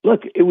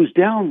look, it was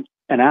down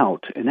and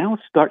out, and now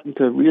it's starting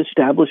to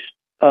reestablish,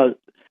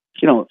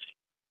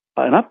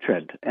 an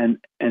uptrend. And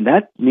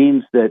that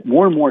means that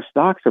more and more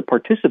stocks are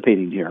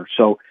participating here.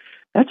 So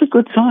that's a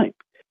good sign.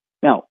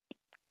 Now,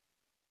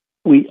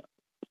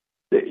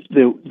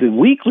 the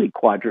weekly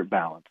quadrant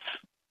balance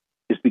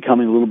is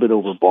becoming a little bit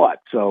overbought.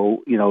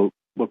 So,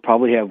 we'll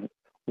probably have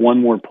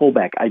one more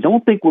pullback. I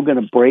don't think we're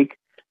going to break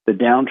the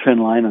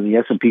downtrend line on the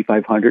S&P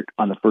 500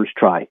 on the first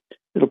try.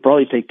 It'll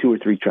probably take 2 or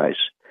 3 tries.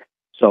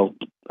 So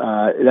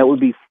that would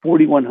be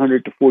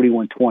 4,100 to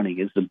 4,120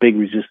 is the big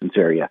resistance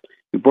area. If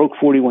we broke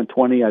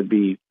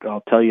 4,120,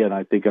 I'll tell you, and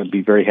I think I'd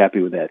be very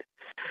happy with that.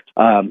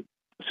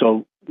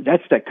 So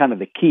that's that kind of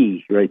the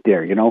key right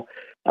there,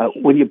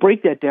 when you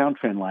break that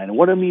downtrend line, and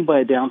what I mean by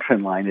a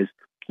downtrend line is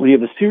when you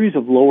have a series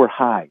of lower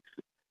highs,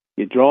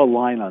 you draw a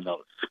line on those.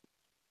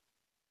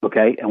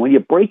 Okay? And when you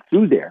break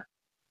through there,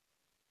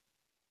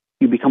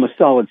 you become a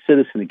solid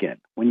citizen again.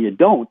 When you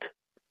don't,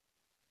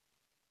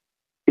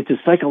 it's a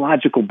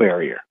psychological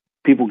barrier.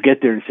 People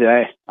get there and say,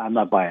 hey, I'm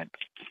not buying.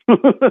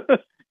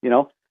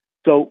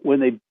 So when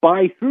they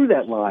buy through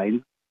that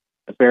line,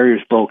 the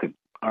barrier's broken.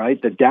 All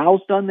right. The Dow's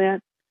done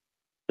that.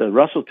 The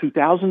Russell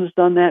 2000 has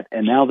done that.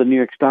 And now the New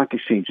York Stock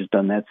Exchange has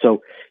done that.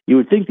 So you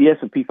would think the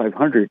S&P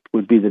 500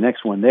 would be the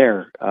next one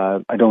there.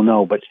 I don't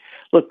know. But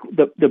look,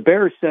 the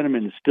bearish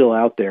sentiment is still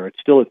out there. It's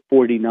still at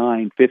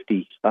 49,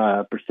 50%.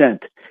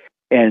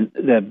 And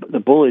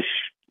the bullish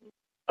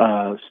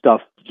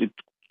stuff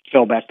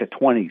fell back to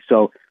 20.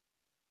 So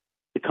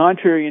the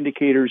contrary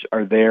indicators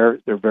are there.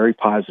 They're very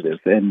positive,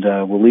 and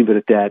we'll leave it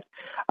at that.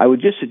 I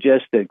would just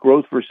suggest that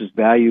growth versus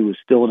value is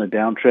still in a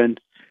downtrend.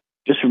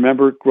 Just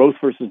remember, growth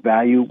versus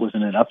value was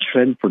in an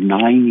uptrend for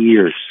 9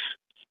 years.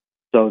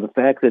 So the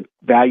fact that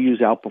value is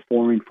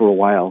outperforming for a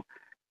while is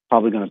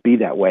probably going to be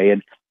that way.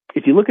 And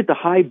if you look at the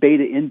high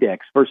beta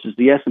index versus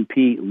the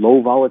S&P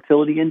low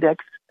volatility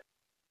index,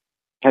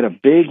 had a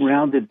big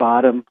rounded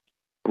bottom,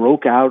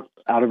 broke out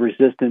of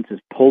resistance, has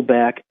pulled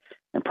back,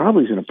 and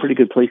probably is in a pretty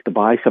good place to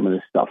buy some of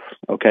this stuff,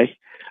 okay?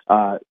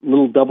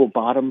 Little double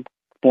bottom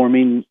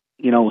forming,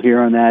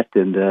 here on that,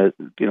 and,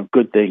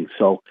 good things.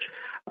 So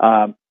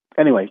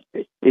anyway,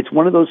 it's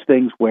one of those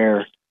things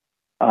where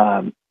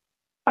I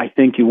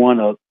think you want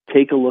to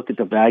take a look at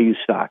the value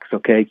stocks,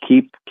 okay?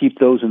 Keep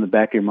those in the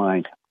back of your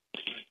mind.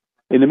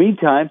 In the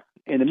meantime,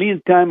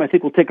 I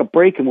think we'll take a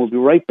break, and we'll be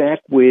right back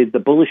with the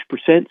bullish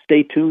percent.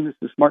 Stay tuned. This is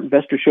the Smart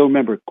Investor Show.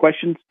 Remember,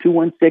 questions,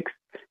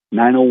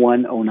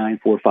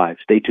 216-901-0945.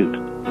 Stay tuned.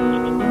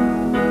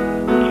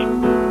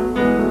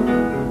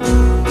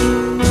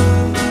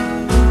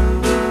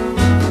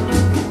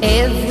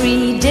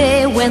 Every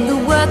day when the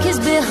work is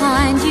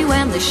behind you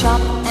and the shop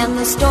and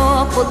the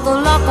store put the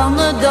lock on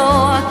the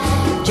door,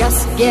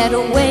 just get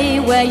away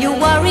where your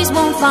worries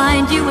won't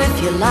find you.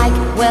 If you like,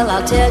 well,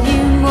 I'll tell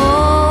you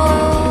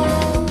more.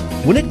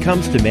 When it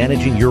comes to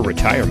managing your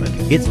retirement,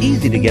 it's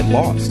easy to get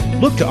lost.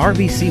 Look to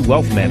RBC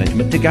Wealth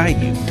Management to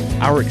guide you.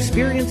 Our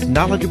experienced,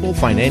 knowledgeable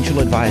financial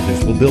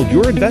advisors will build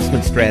your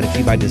investment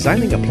strategy by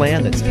designing a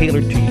plan that's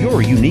tailored to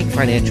your unique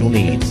financial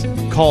needs.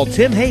 Call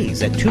Tim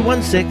Hayes at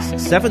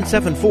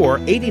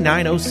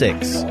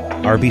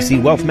 216-774-8906.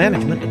 RBC Wealth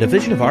Management, a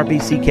division of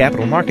RBC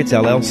Capital Markets,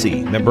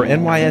 LLC. Member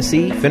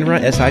NYSE,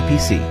 FINRA,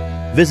 SIPC.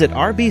 Visit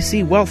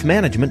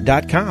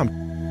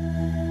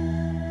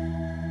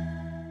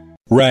rbcwealthmanagement.com.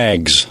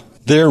 Rags.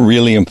 They're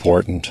really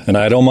important, and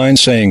I don't mind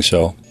saying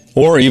so.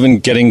 Or even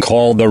getting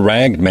called the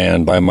ragged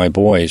man by my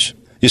boys.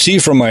 You see,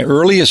 from my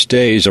earliest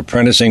days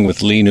apprenticing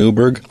with Lee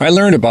Newberg, I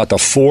learned about the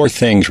 4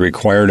 things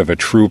required of a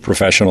true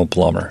professional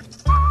plumber.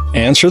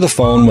 Answer the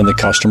phone when the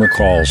customer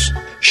calls.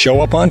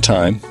 Show up on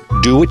time,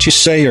 do what you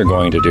say you're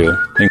going to do,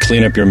 and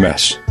clean up your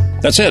mess.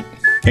 That's it.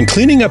 And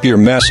cleaning up your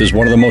mess is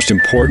one of the most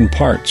important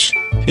parts.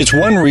 It's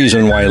one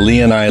reason why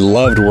Lee and I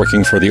loved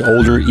working for the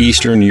older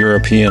Eastern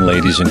European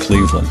ladies in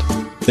Cleveland.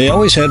 They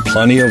always had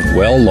plenty of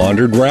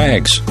well-laundered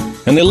rags,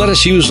 and they let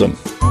us use them.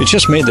 It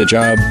just made the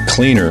job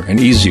cleaner and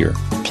easier.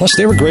 Plus,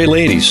 they were great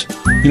ladies.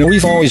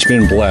 We've always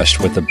been blessed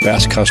with the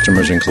best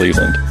customers in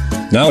Cleveland.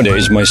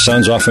 Nowadays, my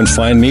sons often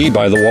find me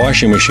by the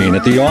washing machine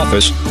at the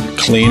office,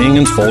 cleaning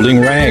and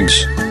folding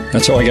rags.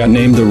 That's how I got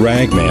named the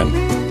Rag Man.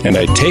 And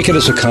I take it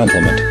as a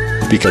compliment,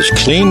 because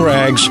clean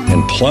rags,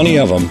 and plenty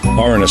of them,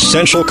 are an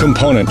essential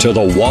component to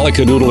the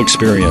Wallakadoodle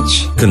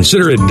experience.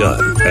 Consider it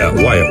done at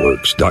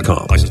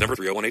WyattWorks.com. License number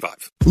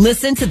 30185.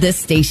 Listen to this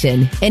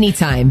station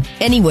anytime,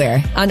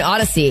 anywhere on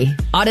Odyssey.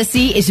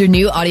 Odyssey is your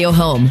new audio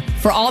home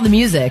for all the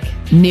music,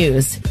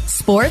 news,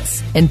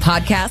 sports, and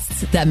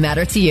podcasts that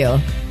matter to you.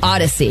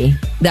 Odyssey.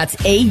 That's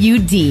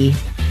AUDACY.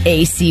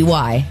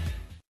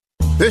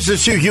 This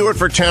is Hugh Hewitt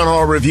for Town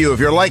Hall Review. If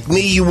you're like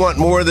me, you want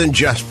more than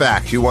just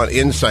facts. You want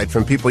insight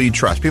from people you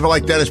trust. People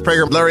like Dennis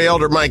Prager, Larry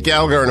Elder, Mike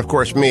Gallagher, and of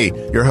course me,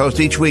 your host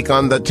each week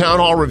on the Town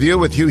Hall Review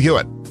with Hugh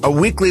Hewitt, a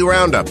weekly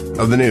roundup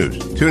of the news.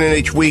 Tune in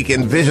each week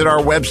and visit our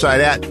website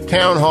at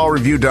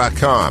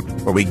townhallreview.com,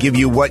 where we give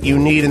you what you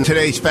need in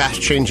today's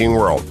fast-changing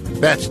world.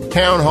 That's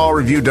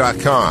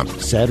townhallreview.com.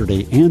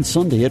 Saturday and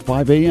Sunday at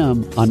 5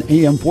 a.m. on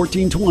AM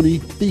 1420,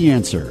 The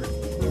Answer.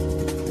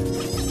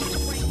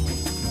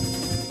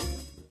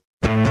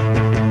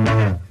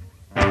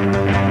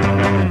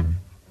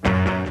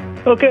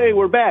 Okay,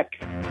 we're back.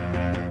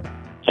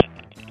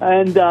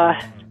 And,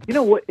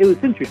 what? It was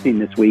interesting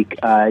this week.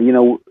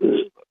 You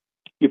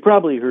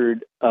probably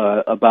heard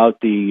about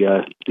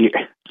the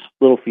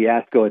little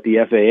fiasco at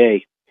the FAA.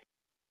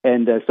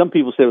 And some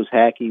people said it was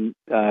hacking.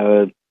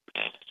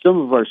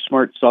 Some of our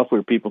smart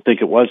software people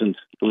think it wasn't.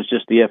 It was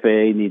just the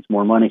FAA needs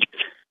more money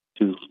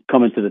to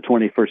come into the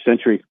 21st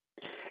century.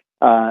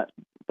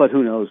 But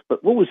who knows?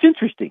 But what was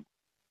interesting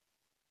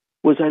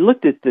was I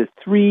looked at the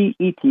 3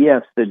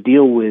 ETFs that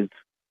deal with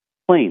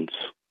planes,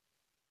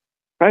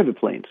 private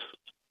planes,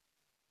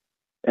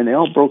 and they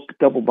all broke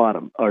double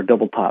bottom or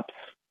double tops,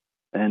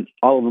 and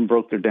all of them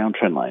broke their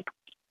downtrend line.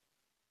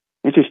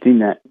 Interesting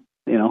that,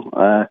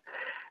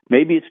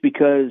 maybe it's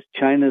because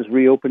China's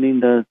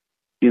reopening the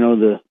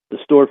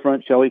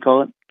storefront, shall we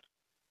call it?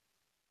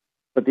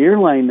 But the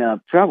airline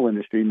travel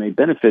industry may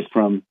benefit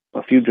from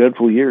a few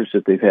dreadful years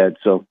that they've had.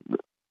 So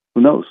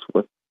who knows?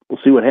 We'll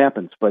see what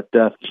happens. But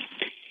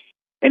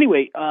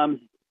anyway,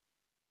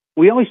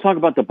 we always talk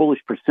about the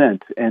bullish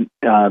percent, and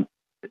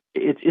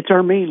it's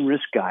our main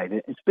risk guide.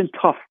 It's been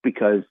tough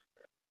because,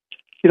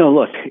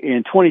 look,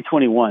 in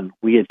 2021,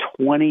 we had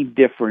 20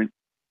 different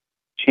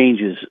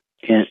changes,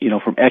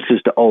 from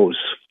X's to O's.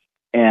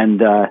 And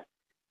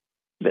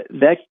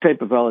that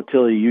type of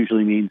volatility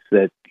usually means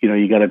that,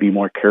 you got to be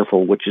more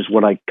careful, which is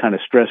what I kind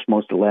of stressed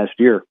most of last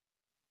year.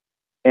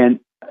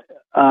 And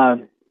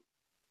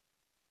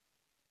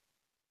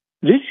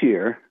this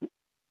year,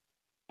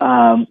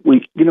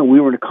 we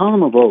were in a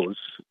column of O's,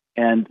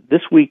 and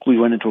this week we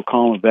went into a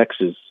column of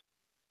X's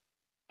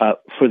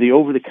for the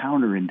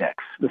over-the-counter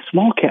index. The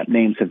small cap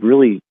names have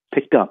really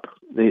picked up.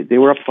 They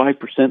were up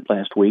 5%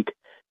 last week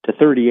to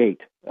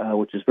 38,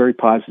 which is very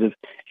positive,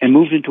 and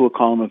moved into a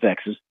column of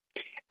X's,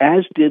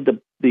 as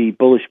did the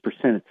bullish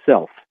percent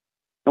itself.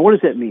 Now, what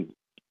does that mean?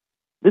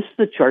 This is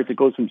the chart that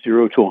goes from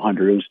 0 to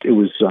 100. It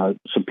was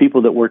some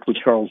people that worked with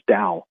Charles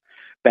Dow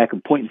back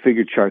when point and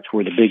figure charts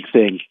were the big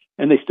thing,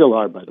 and they still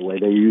are, by the way.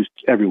 They're used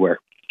everywhere.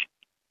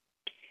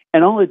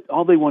 And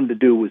all they wanted to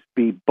do was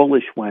be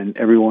bullish when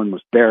everyone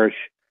was bearish,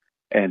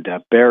 and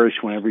bearish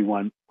when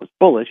everyone was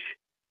bullish,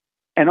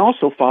 and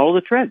also follow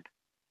the trend.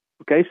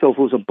 Okay, so if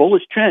it was a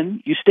bullish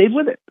trend, you stayed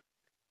with it.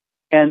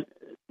 And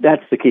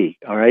that's the key,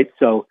 all right?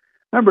 So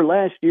remember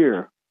last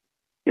year,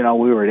 we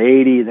were at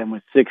 80, then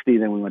went 60,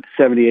 then we went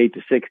 78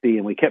 to 60,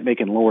 and we kept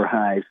making lower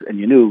highs, and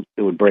you knew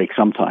it would break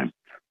sometime.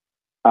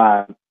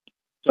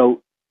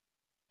 So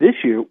this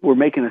year, we're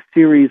making a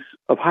series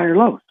of higher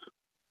lows.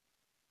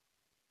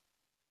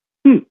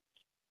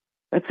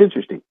 That's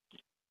interesting.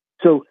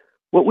 So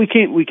what we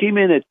came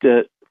in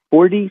at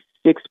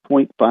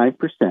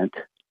 46.5%.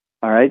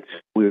 All right,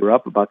 we were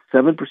up about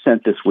 7%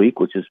 this week,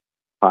 which is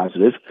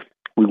positive.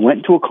 We went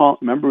into a column.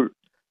 Remember,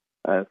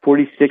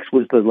 46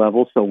 was the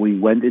level, so we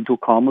went into a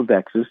column of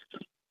X's,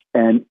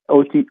 and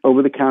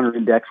over-the-counter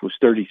index was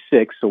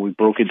 36, so we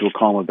broke into a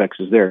column of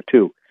X's there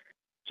too.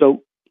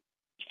 So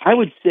I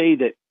would say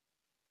that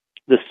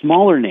the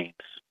smaller names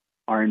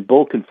are in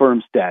bull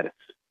confirmed status.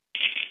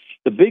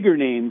 The bigger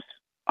names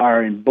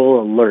are in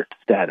bull alert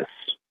status.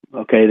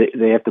 Okay,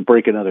 they have to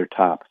break another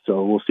top,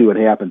 so we'll see what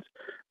happens.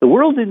 The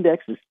world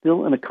index is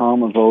still in a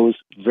column of O's,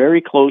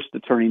 very close to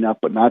turning up,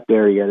 but not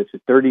there yet. It's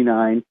at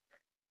 39,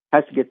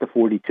 has to get to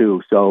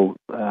 42, so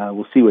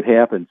we'll see what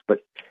happens.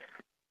 But,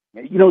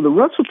 the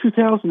Russell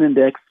 2000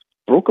 index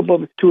broke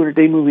above its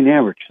 200-day moving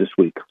average this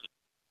week.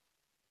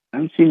 I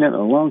haven't seen that in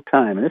a long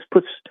time, and this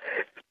puts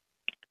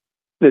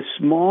the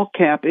small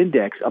cap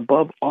index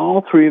above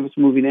all three of its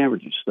moving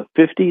averages, the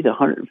 50, the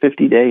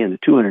 150-day, and the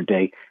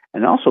 200-day,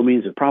 and it also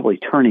means it's probably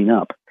turning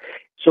up.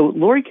 So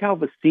Lori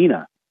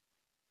Calvasina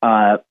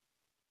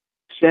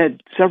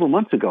said several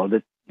months ago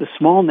that the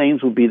small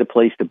names would be the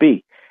place to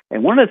be.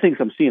 And one of the things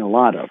I'm seeing a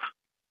lot of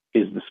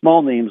is the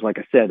small names, like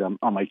I said, on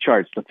my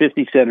charts, the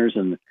 50 centers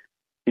and,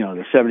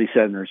 the 70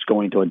 centers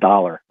going to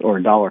 $1 or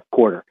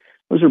 $1.25.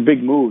 Those are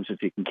big moves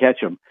if you can catch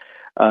them.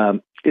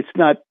 It's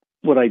not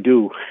what I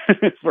do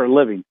for a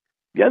living.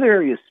 The other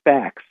area is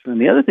SPACs. And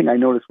the other thing I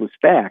noticed with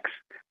SPACs,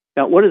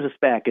 now what is a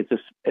SPAC?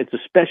 It's a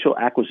special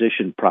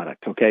acquisition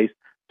product, okay?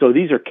 So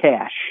these are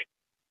cash.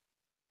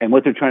 And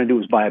what they're trying to do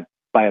is buy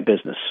a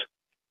business.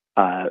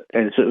 And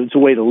it's a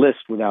way to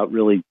list without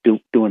really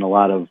doing a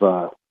lot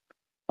of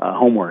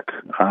homework.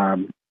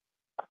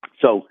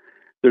 So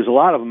there's a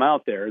lot of them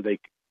out there. They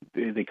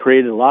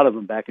created a lot of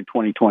them back in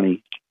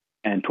 2020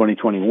 and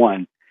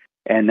 2021.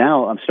 And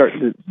now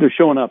they're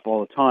showing up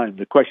all the time.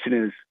 The question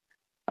is,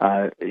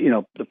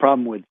 the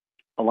problem with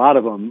a lot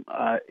of them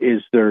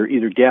is they're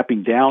either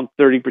gapping down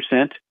 30%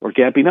 or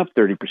gapping up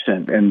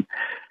 30%. And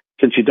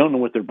since you don't know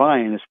what they're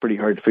buying, it's pretty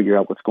hard to figure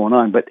out what's going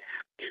on. But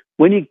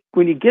when you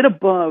get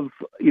above,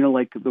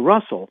 like the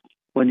Russell,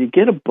 when you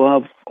get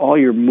above all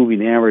your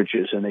moving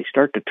averages and they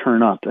start to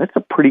turn up, that's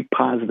a pretty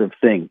positive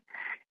thing.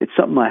 It's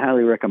something I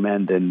highly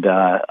recommend, and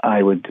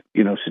I would,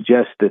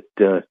 suggest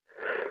that,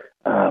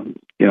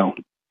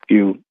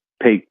 you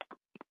pay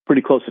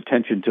pretty close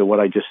attention to what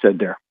I just said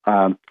there.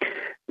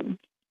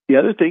 The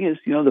other thing is,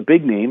 the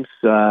big names,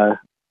 are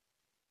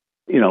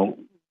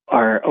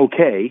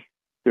okay.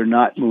 They're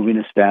not moving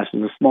as fast as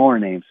the smaller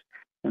names.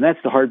 And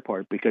that's the hard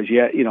part because,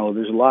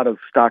 there's a lot of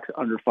stocks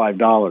under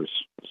 $5.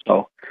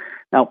 So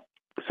now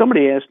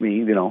somebody asked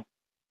me,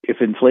 if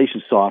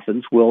inflation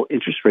softens, will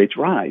interest rates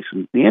rise?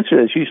 And the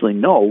answer is usually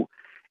no.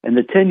 And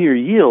the 10-year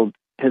yield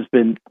has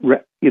been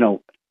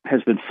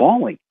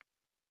falling.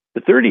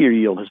 The 30-year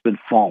yield has been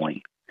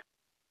falling.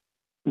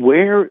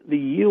 Where the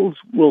yields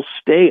will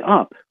stay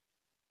up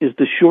is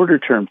the shorter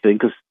term thing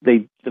because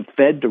the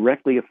Fed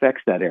directly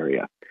affects that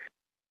area.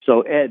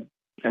 So Ed,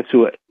 that's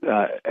who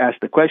asked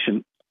the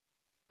question.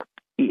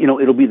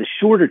 It'll be the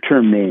shorter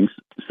term names.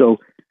 So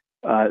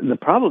the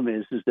problem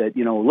is that,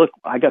 look,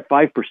 I got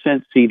 5%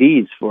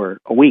 CDs for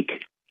a week.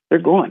 They're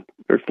gone.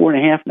 They're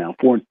 4.5 now,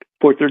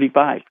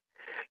 4.35.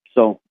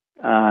 So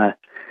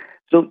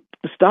the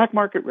stock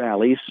market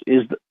rallies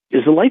is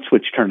is the light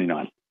switch turning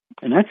on?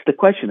 And that's the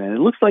question. And it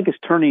looks like it's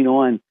turning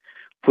on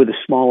for the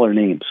smaller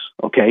names,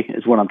 okay,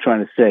 is what I'm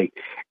trying to say.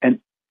 And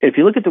if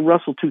you look at the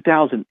Russell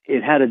 2000,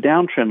 it had a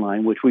downtrend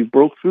line, which we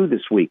broke through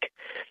this week.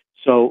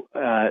 So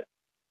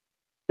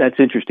that's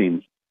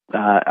interesting.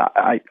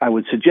 I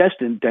would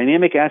suggest in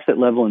dynamic asset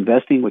level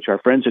investing, which our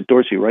friends at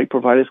Dorsey Wright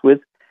provide us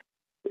with,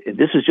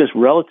 this is just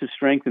relative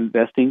strength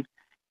investing.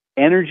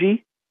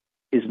 Energy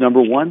is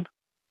number one.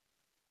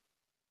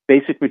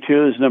 Basic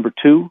material is number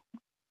two.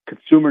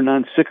 Consumer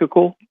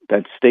non-cyclical,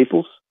 that's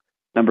staples.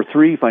 Number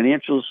three,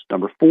 financials.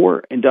 Number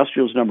four,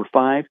 industrials. Number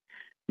five,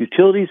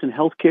 utilities and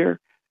healthcare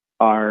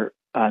are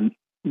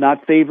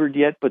not favored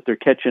yet, but they're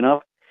catching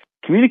up.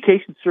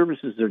 Communication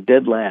services are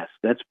dead last.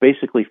 That's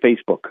basically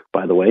Facebook,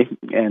 by the way,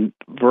 and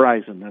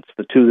Verizon. That's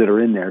the two that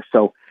are in there.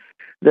 So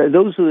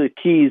those are the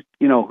keys.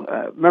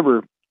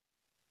 Remember,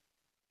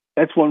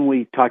 that's when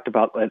we talked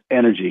about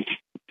energy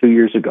 2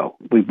 years ago.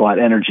 We bought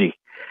energy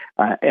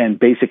and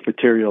basic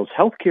materials.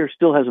 Healthcare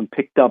still hasn't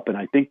picked up, and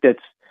I think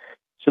that's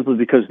simply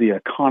because the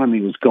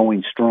economy was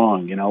going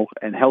strong,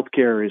 and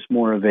healthcare is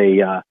more of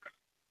a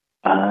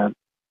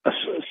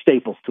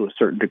staple to a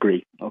certain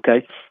degree.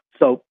 Okay,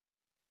 so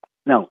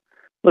now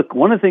look,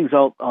 one of the things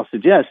I'll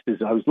suggest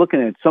is I was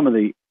looking at some of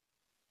the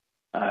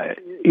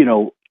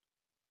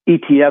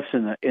ETFs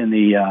in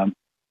the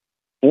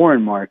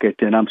foreign market,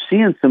 and I'm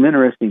seeing some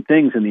interesting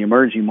things in the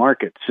emerging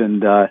markets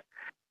and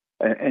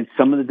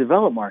some of the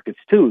developed markets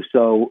too.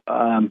 So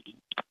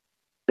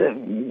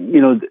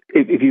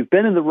if you've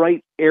been in the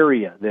right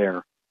area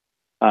there,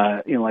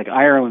 like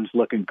Ireland's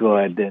looking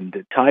good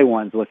and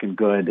Taiwan's looking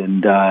good,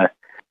 and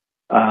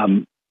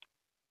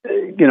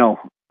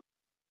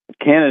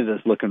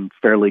Canada's looking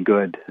fairly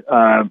good.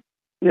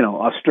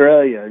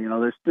 Australia,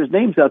 there's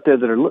names out there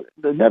that are,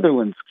 the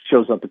Netherlands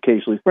shows up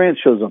occasionally, France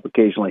shows up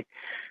occasionally,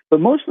 but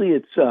mostly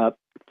it's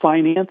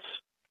finance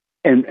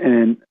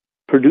and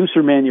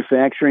producer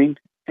manufacturing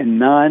and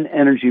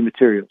non-energy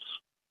materials,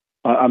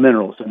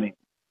 minerals, I mean.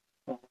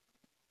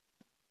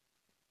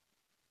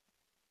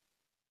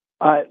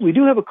 We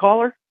do have a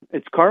caller.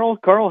 It's Carl.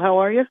 Carl, how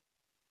are you?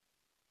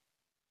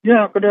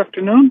 Yeah, good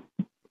afternoon.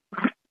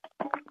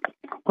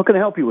 What can I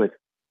help you with?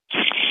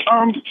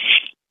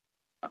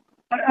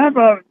 I have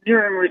a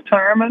year in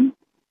retirement,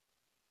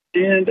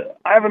 and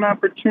I have an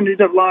opportunity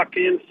to lock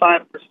in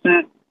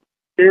 5%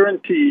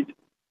 guaranteed,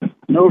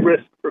 no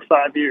risk for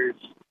 5 years.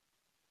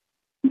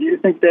 Do you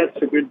think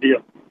that's a good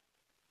deal?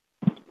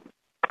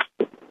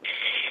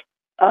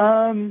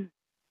 I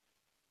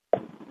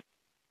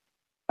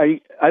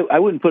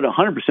wouldn't put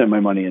 100% of my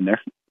money in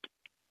there.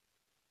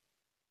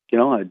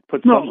 I'd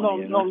put some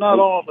money in there. No, not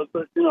all of it,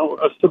 but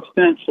a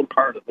substantial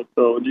part of it.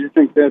 Though, do you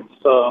think that's?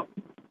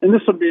 And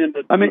this will be in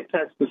the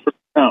taxes for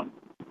account.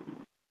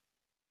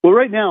 Well,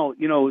 right now,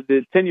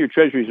 the 10-year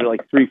Treasuries are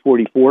like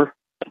 344,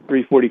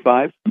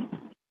 345.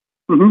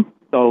 Mm-hmm.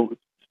 So,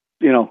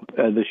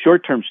 the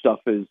short-term stuff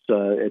is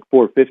at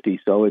 450,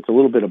 so it's a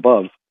little bit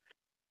above.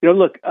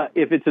 Look,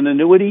 if it's an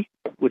annuity,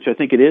 which I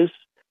think it is,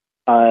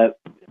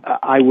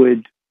 I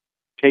would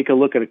take a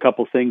look at a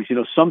couple things.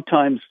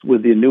 Sometimes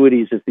with the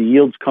annuities, if the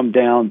yields come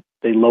down,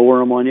 they lower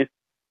them on you.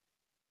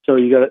 So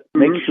you got to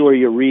make sure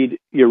you read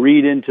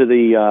into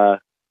the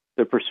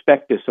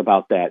prospectus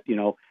about that.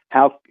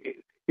 How,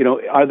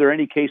 are there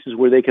any cases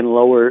where they can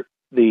lower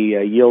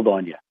the yield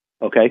on you?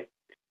 Okay,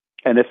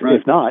 and if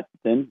not,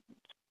 then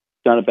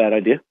it's not a bad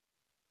idea.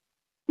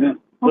 Yeah.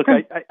 Look,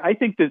 I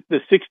think that the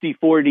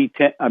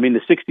 60-40-10,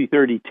 the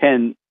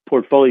 60-30-10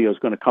 portfolio is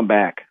going to come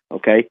back.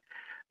 Okay.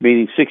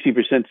 Meaning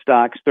 60%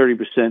 stocks,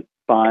 30%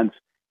 bonds,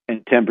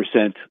 and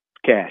 10%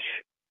 cash.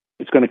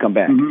 It's going to come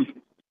back. Mm-hmm.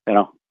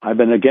 I've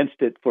been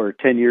against it for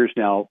 10 years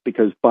now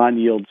because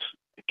bond yields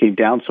came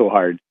down so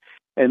hard.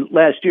 And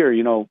last year,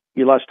 you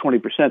lost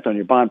 20% on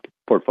your bond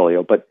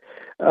portfolio. But,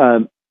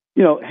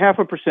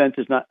 0.5%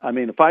 is not,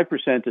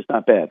 5% is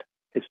not bad.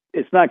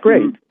 It's not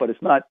great, but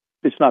it's not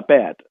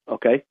bad.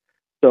 Okay.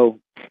 So,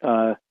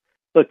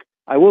 look,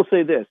 I will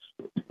say this,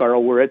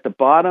 Carl, we're at the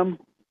bottom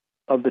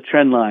of the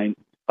trend line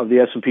of the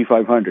S&P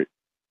 500.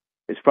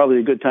 It's probably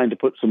a good time to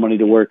put some money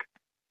to work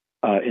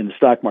in the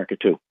stock market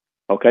too.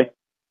 Okay.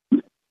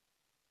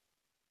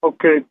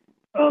 Okay.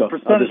 So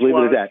I'll just leave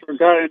it at that.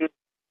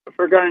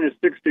 For a guy in his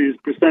 60s,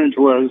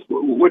 percentage-wise,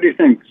 what do you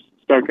think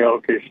stock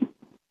allocation?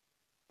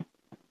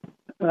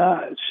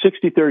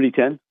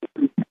 60-30-10.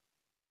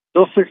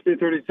 Still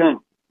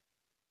 60-30-10.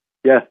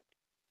 Yeah.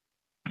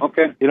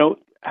 Okay.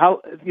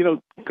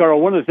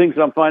 Carl, one of the things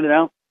I'm finding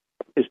out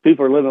is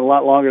people are living a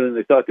lot longer than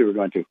they thought they were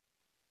going to.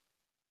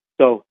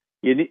 So,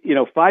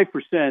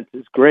 5%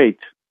 is great,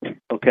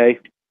 okay,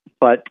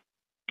 but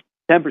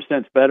 10%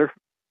 is better,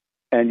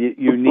 and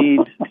you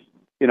need,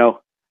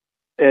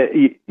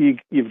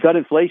 you've got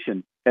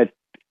inflation at,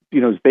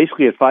 it's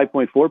basically at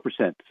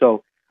 5.4%.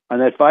 So on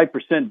that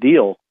 5%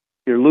 deal,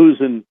 you're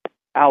losing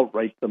out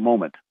right at the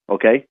moment,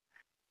 okay?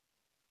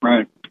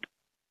 Right.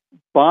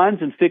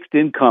 Bonds and fixed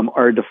income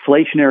are a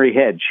deflationary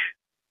hedge.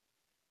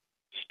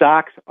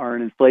 Stocks are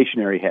an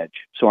inflationary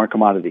hedge, so are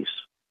commodities.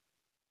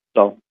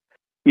 So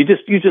You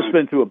just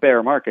been through a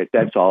bear market.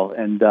 That's all.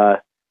 And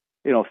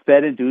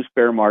Fed-induced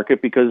bear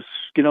market because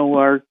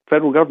our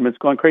federal government's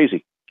gone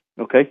crazy.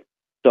 Okay,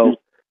 so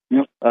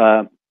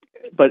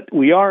but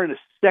we are in a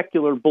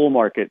secular bull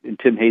market in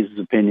Tim Hayes'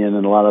 opinion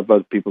and a lot of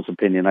other people's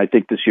opinion. I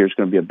think this year is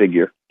going to be a big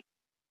year.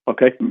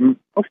 Okay. Mm-hmm.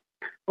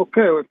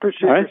 Okay. We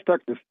appreciate your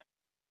perspective.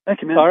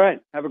 Thank you, man. All right.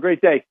 Have a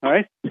great day. All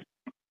right.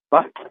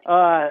 Bye.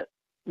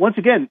 Once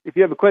again, if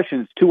you have a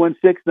question, it's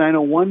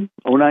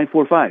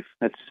 216-901-0945.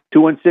 That's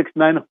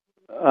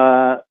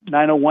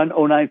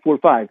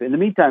 216-901-0945. In the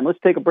meantime, let's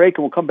take a break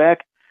and we'll come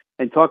back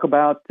and talk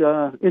about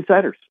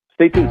insiders.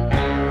 Stay tuned.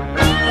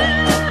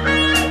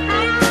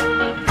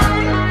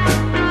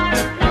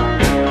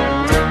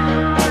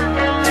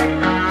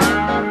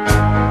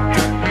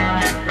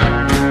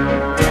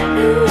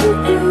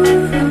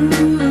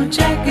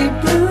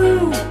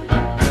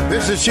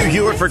 This is Hugh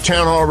Hewitt for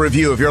Town Hall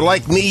Review. If you're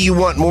like me, you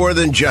want more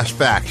than just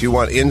facts. You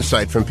want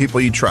insight from people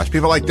you trust.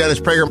 People like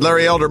Dennis Prager,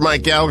 Larry Elder,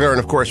 Mike Gallagher, and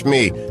of course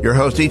me, your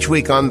host each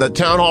week on the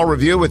Town Hall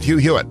Review with Hugh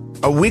Hewitt,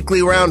 a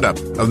weekly roundup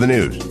of the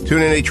news.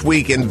 Tune in each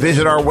week and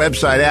visit our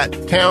website at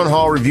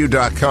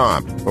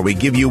townhallreview.com, where we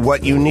give you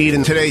what you need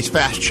in today's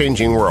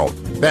fast-changing world.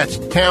 That's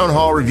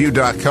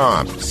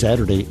townhallreview.com.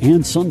 Saturday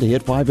and Sunday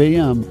at 5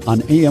 a.m.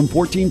 on AM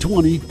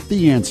 1420,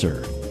 The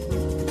Answer.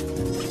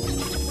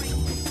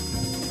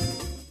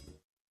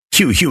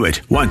 Hugh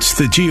Hewitt wants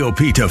the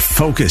GOP to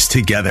focus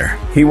together.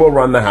 He will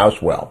run the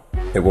House well.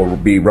 It will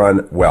be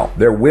run well.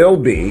 There will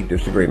be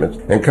disagreements.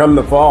 And come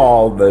the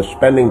fall, the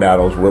spending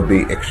battles will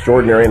be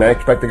extraordinary, and I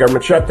expect the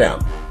government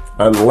shutdown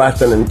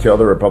unless and until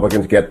the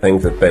Republicans get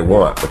things that they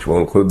want, which will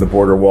include the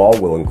border wall,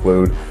 will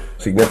include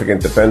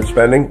significant defense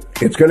spending.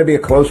 It's going to be a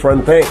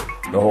close-run thing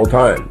the whole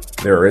time.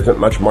 There isn't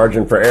much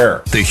margin for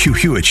error. The Hugh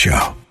Hewitt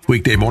Show,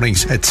 weekday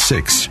mornings at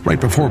 6, right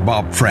before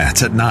Bob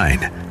Frantz at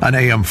 9 on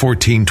AM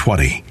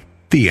 1420.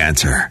 The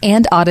Answer.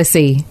 And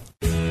Odyssey.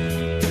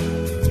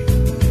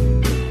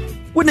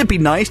 Wouldn't it be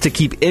nice to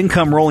keep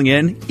income rolling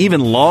in even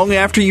long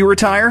after you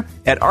retire?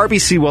 At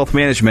RBC Wealth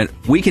Management,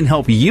 we can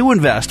help you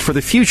invest for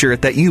the future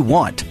that you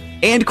want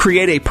and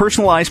create a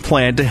personalized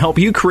plan to help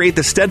you create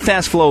the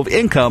steadfast flow of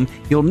income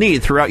you'll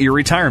need throughout your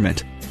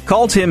retirement.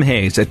 Call Tim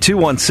Hayes at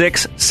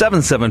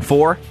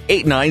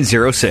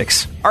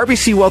 216-774-8906.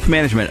 RBC Wealth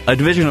Management, a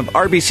division of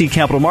RBC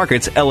Capital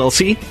Markets,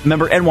 LLC,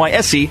 member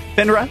NYSE,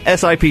 FINRA,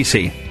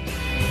 SIPC.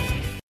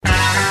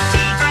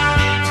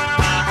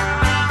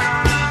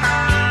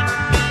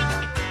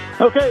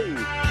 Okay,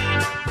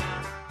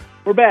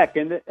 we're back,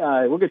 and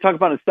we're going to talk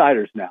about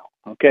insiders now.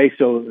 Okay,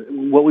 so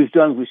what we've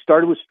done is we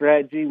started with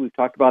strategy. We've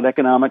talked about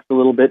economics a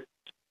little bit.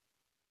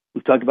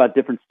 We've talked about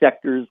different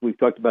sectors. We've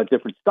talked about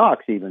different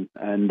stocks even.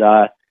 And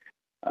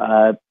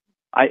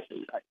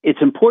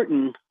it's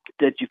important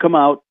that you come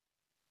out,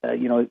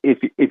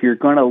 if you're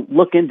going to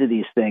look into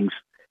these things,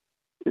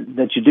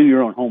 that you do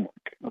your own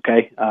homework,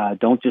 okay?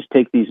 Don't just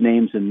take these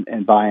names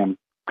and buy them.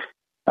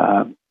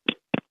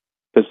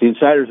 Because the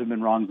insiders have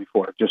been wrong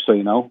before, just so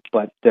you know.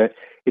 But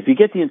if you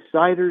get the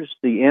insiders,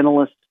 the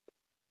analysts,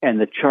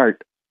 and the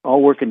chart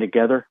all working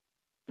together,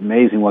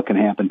 amazing what can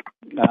happen.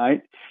 All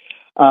right.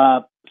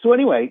 So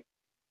anyway,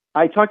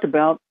 I talked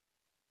about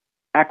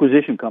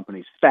acquisition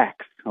companies,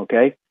 SPACs,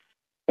 okay?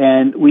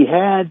 And we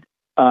had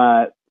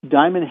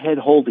Diamond Head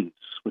Holdings,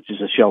 which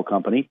is a shell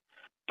company.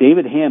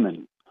 David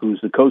Hammond, who's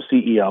the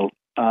co-CEO,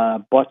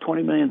 bought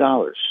 $20 million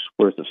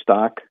worth of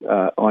stock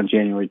on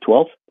January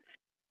 12th.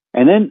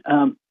 And then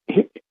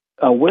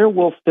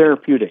Werewolf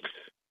Therapeutics,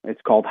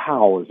 it's called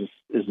HOW is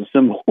the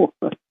symbol.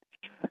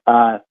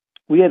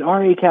 We had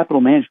RA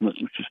Capital Management,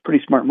 which was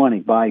pretty smart money,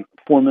 buy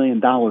 $4 million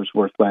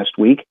worth last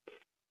week.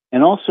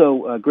 And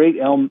also Great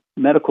Elm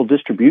Medical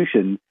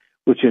Distribution,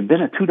 which had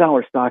been a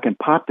 $2 stock and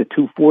popped to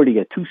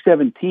 $2.40 at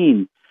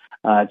 $2.17.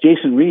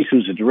 Jason Reese,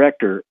 who's a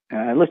director,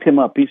 I looked him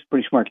up. He's a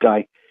pretty smart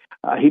guy.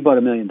 He bought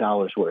 $1 million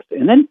worth.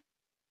 And then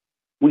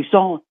we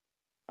saw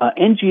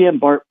NGM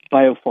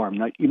Biopharm.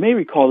 Now, you may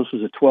recall this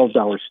was a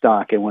 $12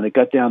 stock, and when it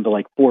got down to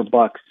like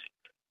 $4,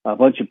 a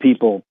bunch of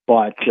people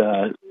bought,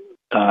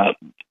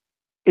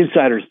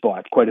 insiders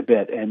bought quite a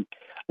bit. And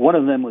one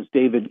of them was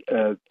David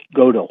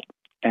Godel,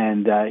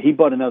 and he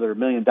bought another $1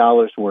 million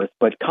worth.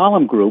 But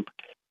Column Group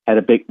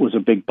was a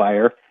big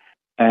buyer,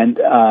 and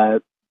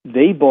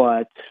they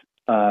bought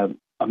 $1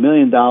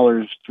 million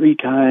 3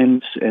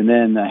 times, and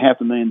then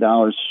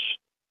 $500,000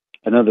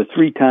 another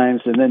 3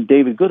 times, and then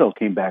David Goodall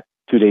came back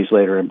 2 days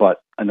later and bought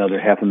another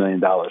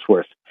 $500,000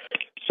 worth.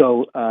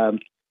 So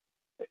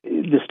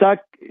the stock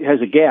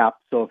has a gap.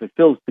 So if it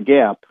fills the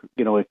gap,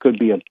 it could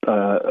be a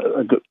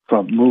good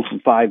move from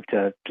 $5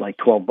 to like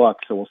 $12.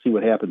 So we'll see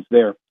what happens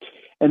there.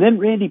 And then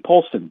Randy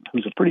Paulson,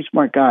 who's a pretty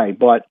smart guy,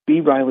 bought B.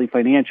 Riley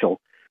Financial.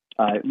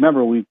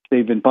 Remember,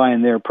 they've been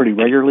buying there pretty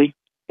regularly.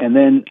 And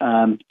then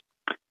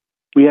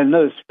we had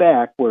another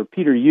SPAC where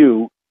Peter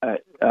Yu,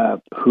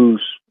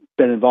 who's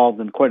been involved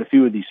in quite a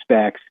few of these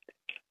SPACs,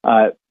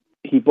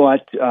 he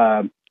bought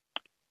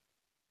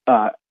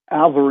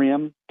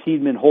Alvarium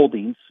Tiedemann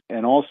Holdings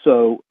and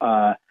also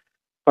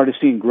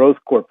Cardassian Growth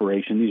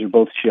Corporation. These are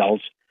both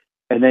shells.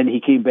 And then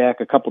he came back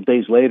a couple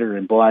days later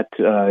and bought,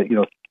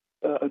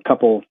 a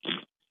couple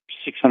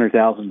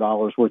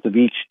 $600,000 worth of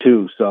each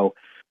too. So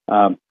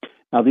now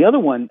the other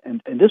one,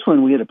 and this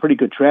one we had a pretty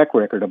good track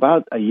record.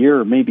 About a year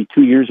or maybe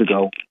 2 years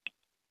ago,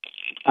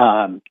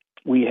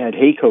 we had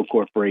Hayco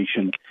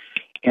Corporation,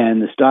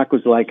 and the stock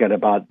was like at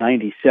about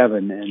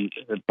 97, and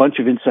a bunch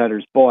of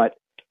insiders bought,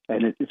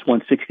 and it's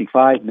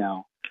 165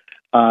 now.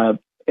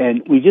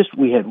 And we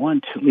had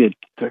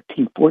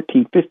 13,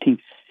 14, 15,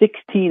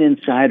 16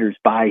 insiders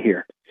buy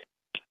here.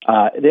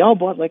 They all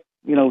bought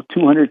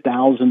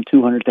 200,000,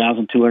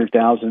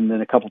 200,000,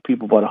 then a couple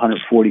people bought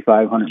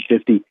 145,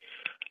 150.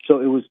 So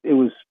it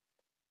was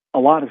a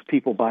lot of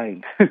people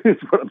buying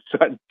is what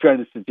I'm trying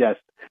to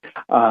suggest.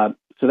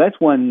 So that's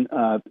one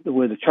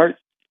where the chart,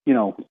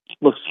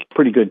 looks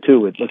pretty good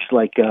too. It looks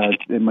like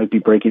it might be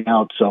breaking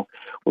out. So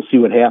we'll see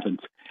what happens.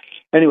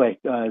 Anyway,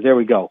 there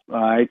we go. All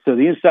right. So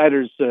the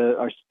insiders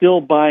are still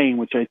buying,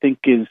 which I think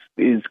is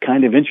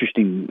kind of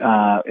interesting,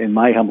 in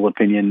my humble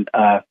opinion.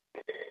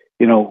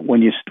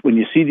 When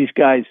you see these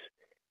guys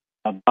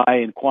buy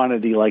in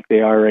quantity like they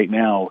are right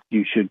now,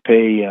 you should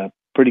pay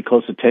pretty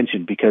close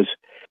attention because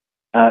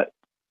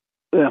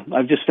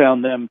I've just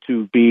found them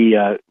to be,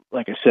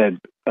 like I said,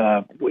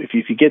 if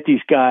you get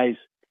these guys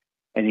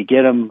and you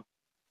get them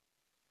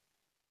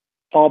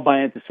all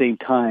buying at the same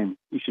time,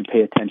 you should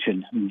pay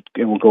attention, and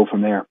we'll go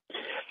from there.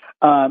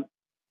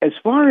 As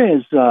far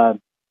as,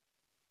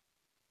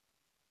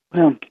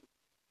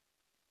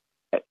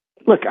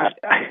 look,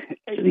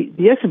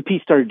 the S&P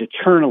started to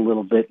churn a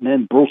little bit and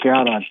then broke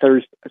out on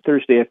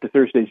Thursday after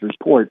Thursday's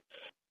report.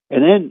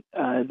 And then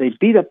they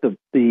beat up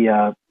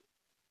the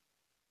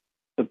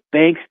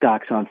bank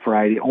stocks on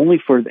Friday, only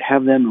for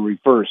have them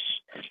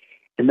reverse.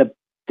 And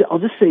I'll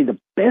just say the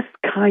best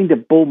kind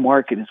of bull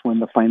market is when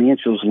the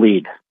financials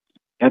lead.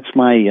 That's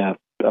my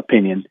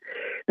opinion.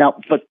 Now,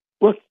 but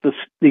look,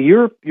 the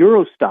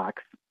Euro Stoxx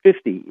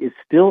 50 is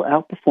still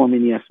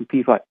outperforming the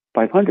S&P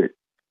 500.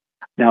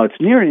 Now, it's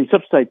nearing its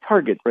upside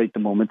target right at the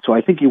moment, so I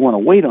think you want to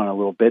wait on it a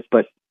little bit.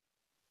 But,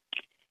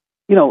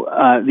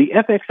 the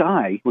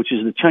FXI, which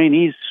is the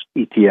Chinese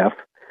ETF,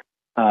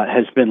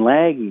 has been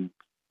lagging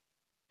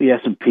the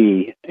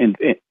S&P, and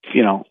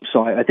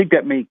so I think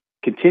that may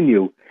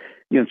continue.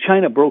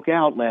 China broke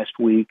out last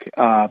week,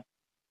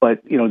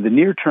 but the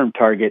near-term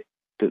target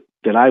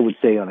that I would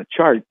say on a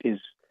chart is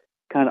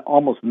kind of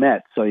almost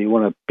met. So you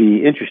want to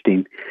be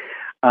interesting.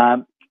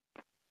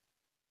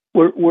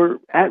 We're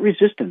at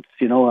resistance.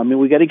 We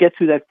got to get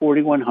through that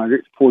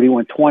 4,100,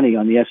 4,120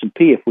 on the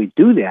S&P. If we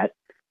do that,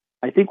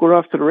 I think we're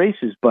off to the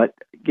races. But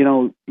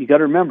you got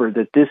to remember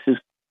that this is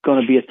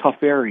going to be a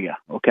tough area.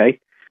 Okay,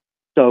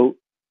 so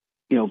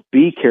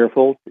be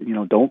careful.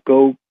 Don't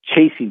go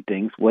chasing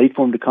things. Wait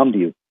for them to come to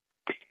you.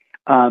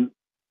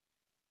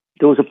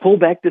 There was a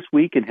pullback this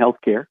week in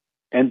healthcare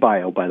and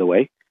bio, by the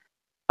way,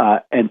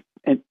 and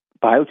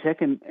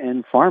biotech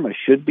and pharma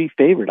should be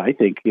favored. I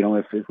think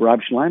if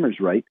Rob Schleimer's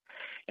right.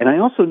 And I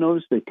also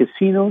noticed that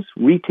casinos,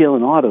 retail,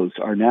 and autos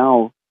are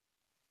now,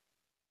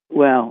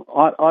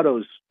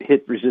 autos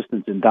hit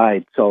resistance and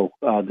died. So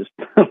just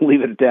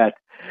leave it at that.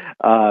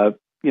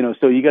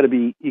 So you got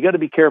to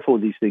be careful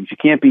with these things. You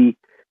can't be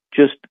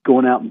just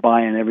going out and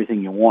buying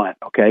everything you want.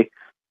 Okay.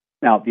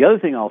 Now the other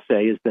thing I'll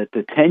say is that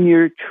the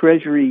 10-year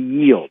Treasury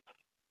yield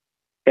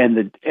and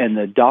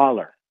the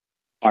dollar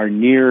are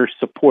near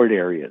support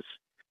areas.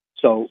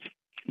 So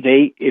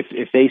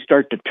if they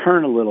start to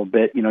turn a little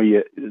bit,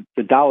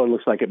 the dollar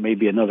looks like it may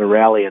be another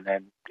rally, and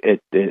then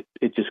it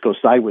just goes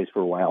sideways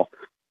for a while.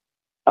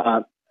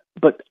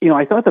 But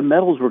I thought the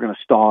metals were going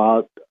to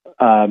stall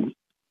out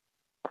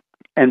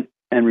and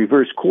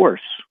reverse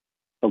course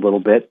a little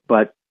bit,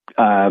 but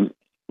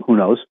who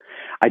knows?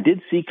 I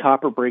did see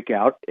copper break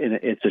out, and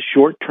it's a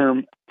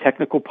short-term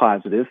technical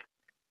positive,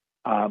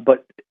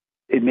 but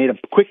it made a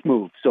quick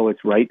move, so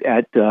it's right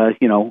at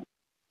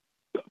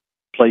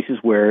places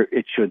where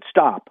it should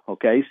stop.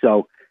 Okay,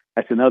 so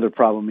that's another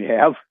problem you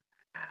have.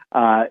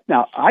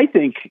 Now, I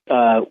think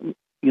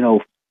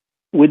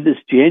with this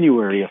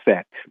January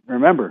effect,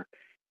 remember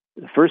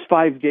the first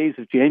 5 days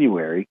of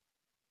January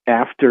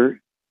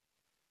after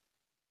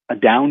a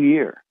down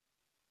year,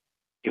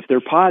 if they're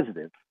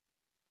positive,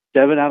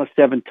 7 out of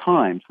 7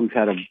 times we've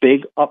had a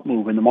big up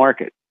move in the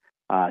market.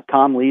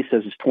 Tom Lee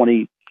says it's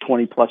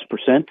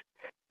 20+%.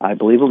 I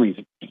believe him.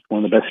 He's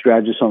one of the best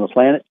strategists on the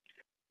planet.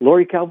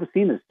 Lori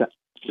Calvasina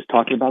is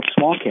talking about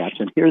small caps,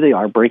 and here they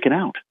are breaking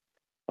out.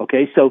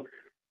 Okay, so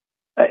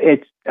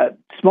it's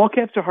small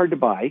caps are hard to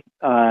buy.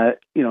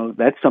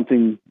 That's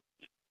something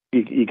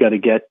you got to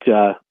get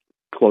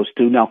close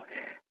to. Now,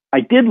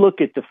 I did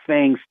look at the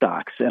FANG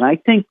stocks, and I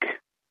think,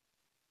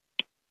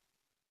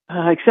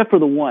 except for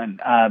the one,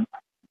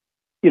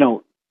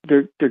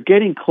 they're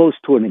getting close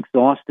to an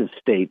exhaustive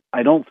state.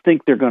 I don't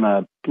think they're going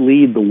to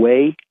lead the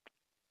way.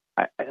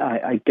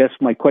 I guess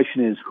my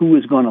question is, who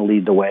is going to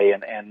lead the way?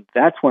 And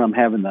that's what I'm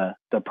having the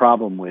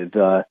problem with.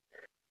 So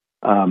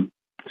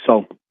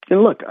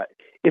look,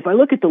 if I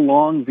look at the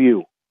long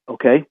view,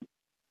 okay,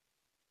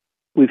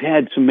 we've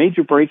had some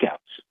major breakouts,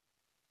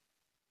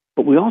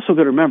 But we also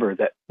got to remember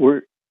that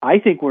I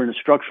think we're in a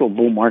structural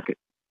bull market.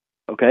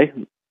 Okay?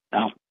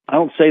 Now, I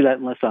don't say that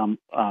unless I'm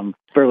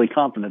fairly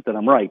confident that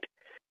I'm right.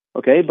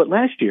 Okay? But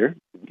last year,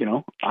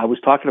 I was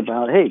talking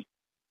about, hey,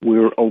 we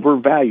were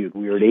overvalued.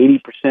 We were at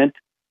 80%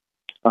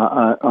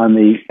 on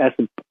the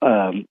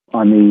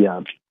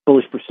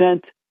bullish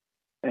percent,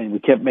 and we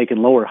kept making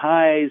lower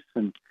highs.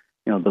 And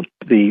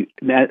the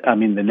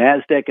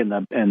Nasdaq and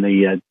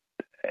the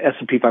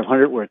S&P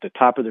 500 were at the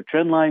top of their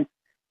trend line.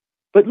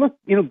 But look,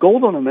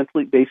 gold on a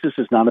monthly basis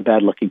is not a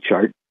bad looking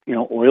chart.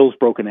 Oil's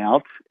broken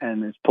out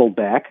and it's pulled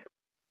back,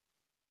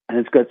 and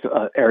it's got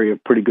an area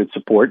of pretty good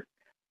support.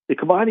 The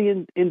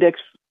commodity index,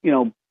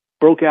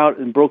 broke out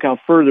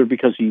further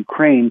because of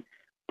Ukraine.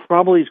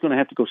 Probably is going to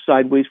have to go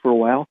sideways for a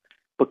while.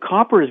 But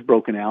copper has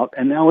broken out,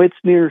 and now it's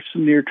near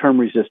some near-term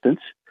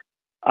resistance.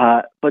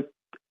 But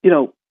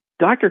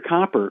Dr.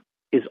 Copper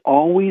is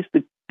always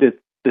the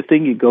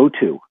thing you go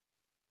to.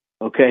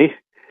 Okay,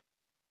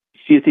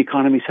 see if the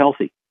economy's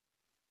healthy.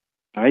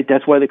 All right,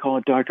 that's why they call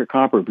it Dr.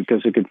 Copper,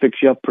 because it can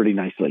fix you up pretty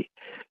nicely.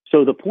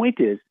 So the point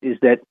is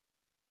that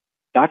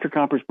Dr.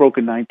 Copper's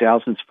broken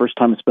 9,000. It's the first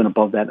time it's been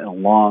above that in a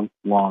long,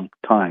 long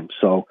time.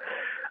 So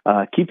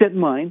keep that in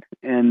mind,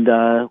 and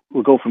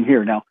we'll go from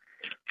here. Now,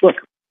 look,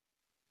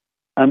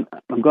 I'm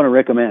going to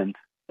recommend,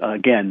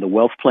 again, the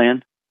Wealth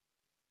Plan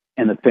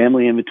and the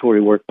Family Inventory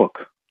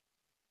Workbook.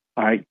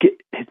 All right,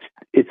 it's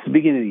the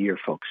beginning of the year,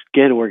 folks.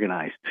 Get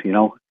organized,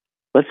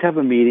 Let's have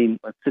a meeting.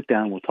 Let's sit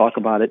down. We'll talk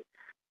about it,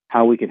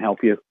 how we can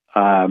help you.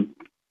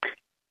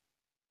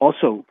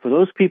 Also, for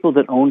those people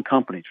that own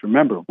companies,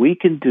 remember, we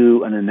can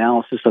do an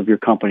analysis of your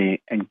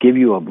company and give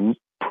you a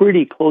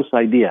pretty close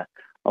idea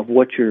of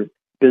what your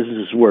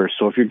business is worth.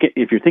 So if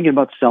you're thinking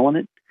about selling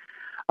it,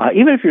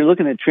 even if you're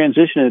looking at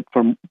transition it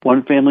from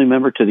one family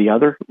member to the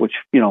other, which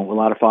a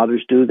lot of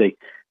fathers do, they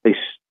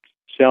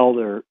sell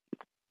their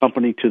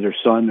company to their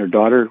son or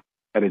daughter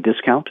at a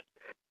discount.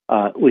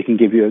 We can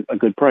give you a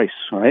good price,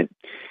 all right?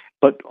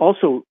 But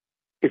also,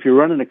 if you're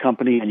running a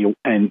company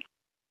and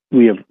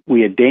we had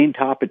Dane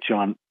Toppich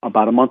on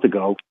about a month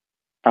ago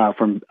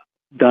from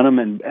Dunham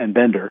and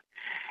Bender,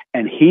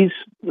 and he's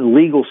the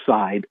legal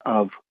side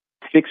of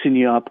fixing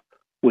you up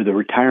with a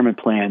retirement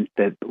plan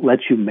that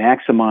lets you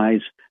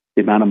maximize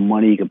the amount of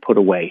money you can put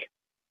away.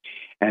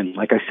 And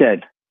like I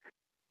said,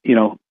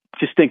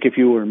 just think if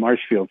you were in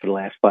Marshfield for the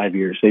last 5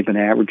 years, they've been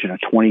averaging a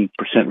 20%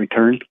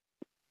 return,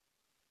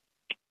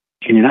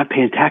 and you're not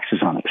paying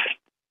taxes on it.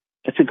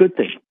 That's a good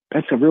thing.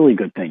 That's a really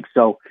good thing.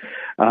 So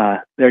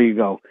there you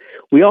go.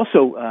 We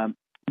also,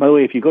 by the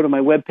way, if you go to my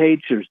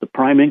webpage, there's the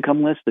prime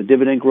income list, the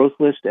dividend growth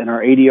list, and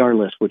our ADR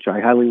list, which I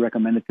highly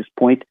recommend at this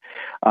point.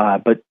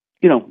 But,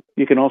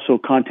 you can also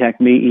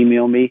contact me,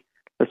 email me.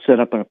 Let's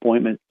set up an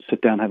appointment, sit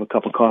down, have a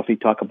cup of coffee,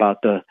 talk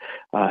about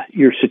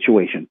your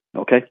situation,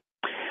 okay?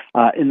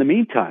 In the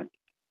meantime,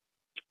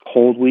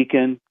 cold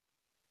weekend,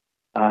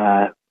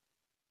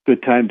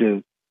 good time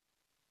to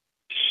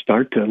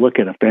start to look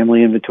at a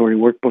family inventory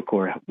workbook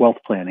or a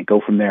wealth plan and go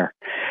from there.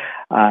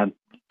 In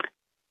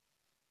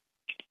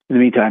the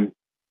meantime,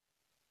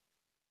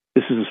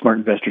 this is the Smart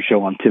Investor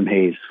Show. I'm Tim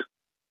Hayes.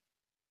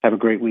 Have a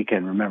great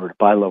weekend. Remember to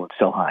buy low and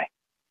sell high.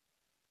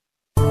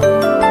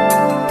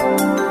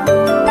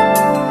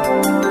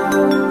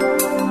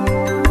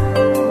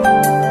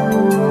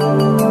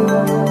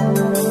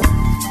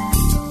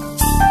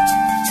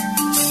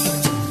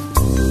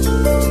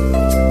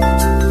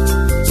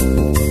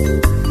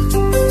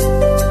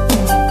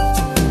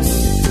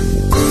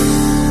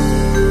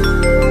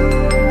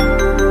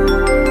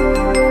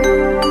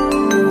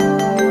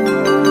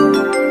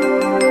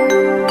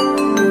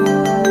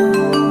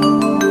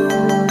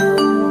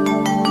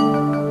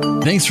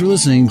 Thanks for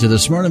listening to the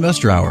Smart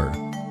Investor Hour.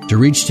 To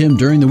reach Tim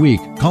during the week,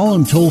 call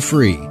him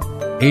toll-free,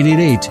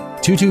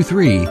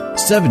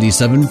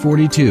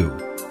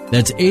 888-223-7742.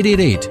 That's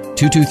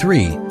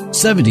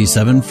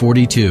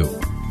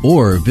 888-223-7742.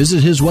 Or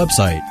visit his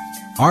website,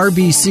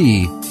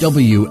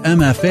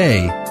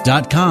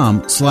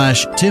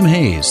 rbcwmfa.com/Tim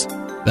Hayes.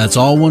 That's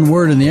all one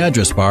word in the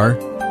address bar,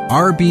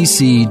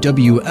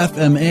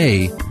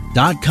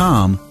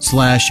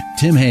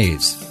 rbcwfma.com/Tim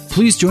Hayes.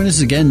 Please join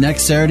us again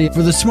next Saturday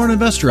for the Smart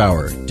Investor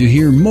Hour to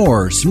hear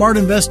more smart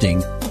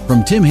investing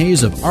from Tim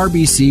Hayes of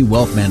RBC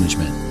Wealth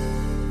Management.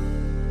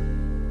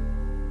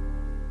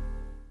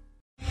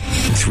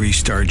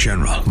 3-star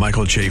General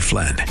Michael J.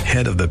 Flynn,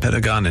 head of the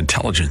Pentagon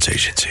Intelligence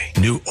Agency,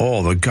 knew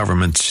all the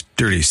government's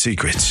dirty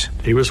secrets.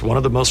 He was one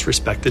of the most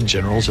respected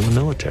generals in the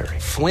military.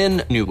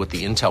 Flynn knew what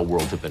the intel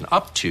world had been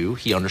up to.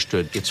 He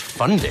understood its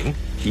funding.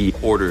 He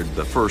ordered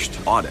the first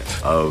audit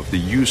of the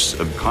use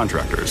of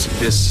contractors.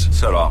 This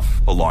set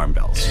off alarm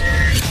bells.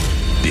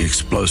 The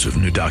explosive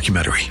new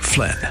documentary,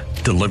 Flynn,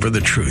 Deliver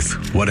the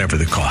Truth, Whatever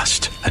the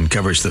Cost,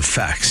 uncovers the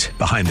facts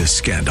behind this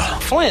scandal.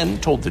 Flynn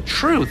told the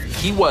truth.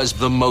 He was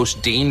the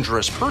most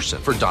dangerous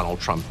person for Donald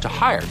Trump to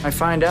hire. I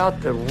find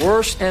out the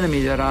worst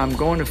enemy that I'm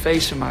going to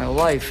face in my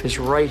life is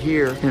right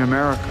here in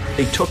America.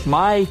 They took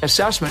my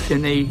assessment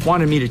and they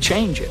wanted me to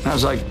change it. And I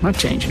was like, I'm not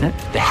changing it.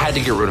 They had to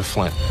get rid of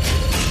Flynn.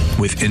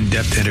 with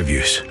in-depth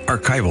interviews,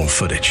 archival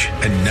footage,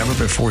 and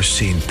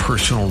never-before-seen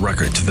personal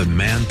records of the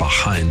man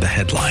behind the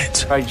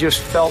headlines. I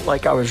just felt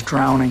like I was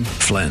drowning.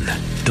 Flynn,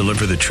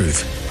 deliver the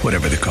truth,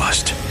 whatever the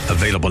cost.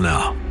 Available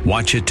now.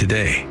 Watch it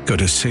today. Go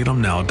to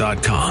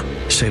salemnow.com.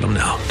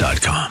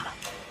 salemnow.com.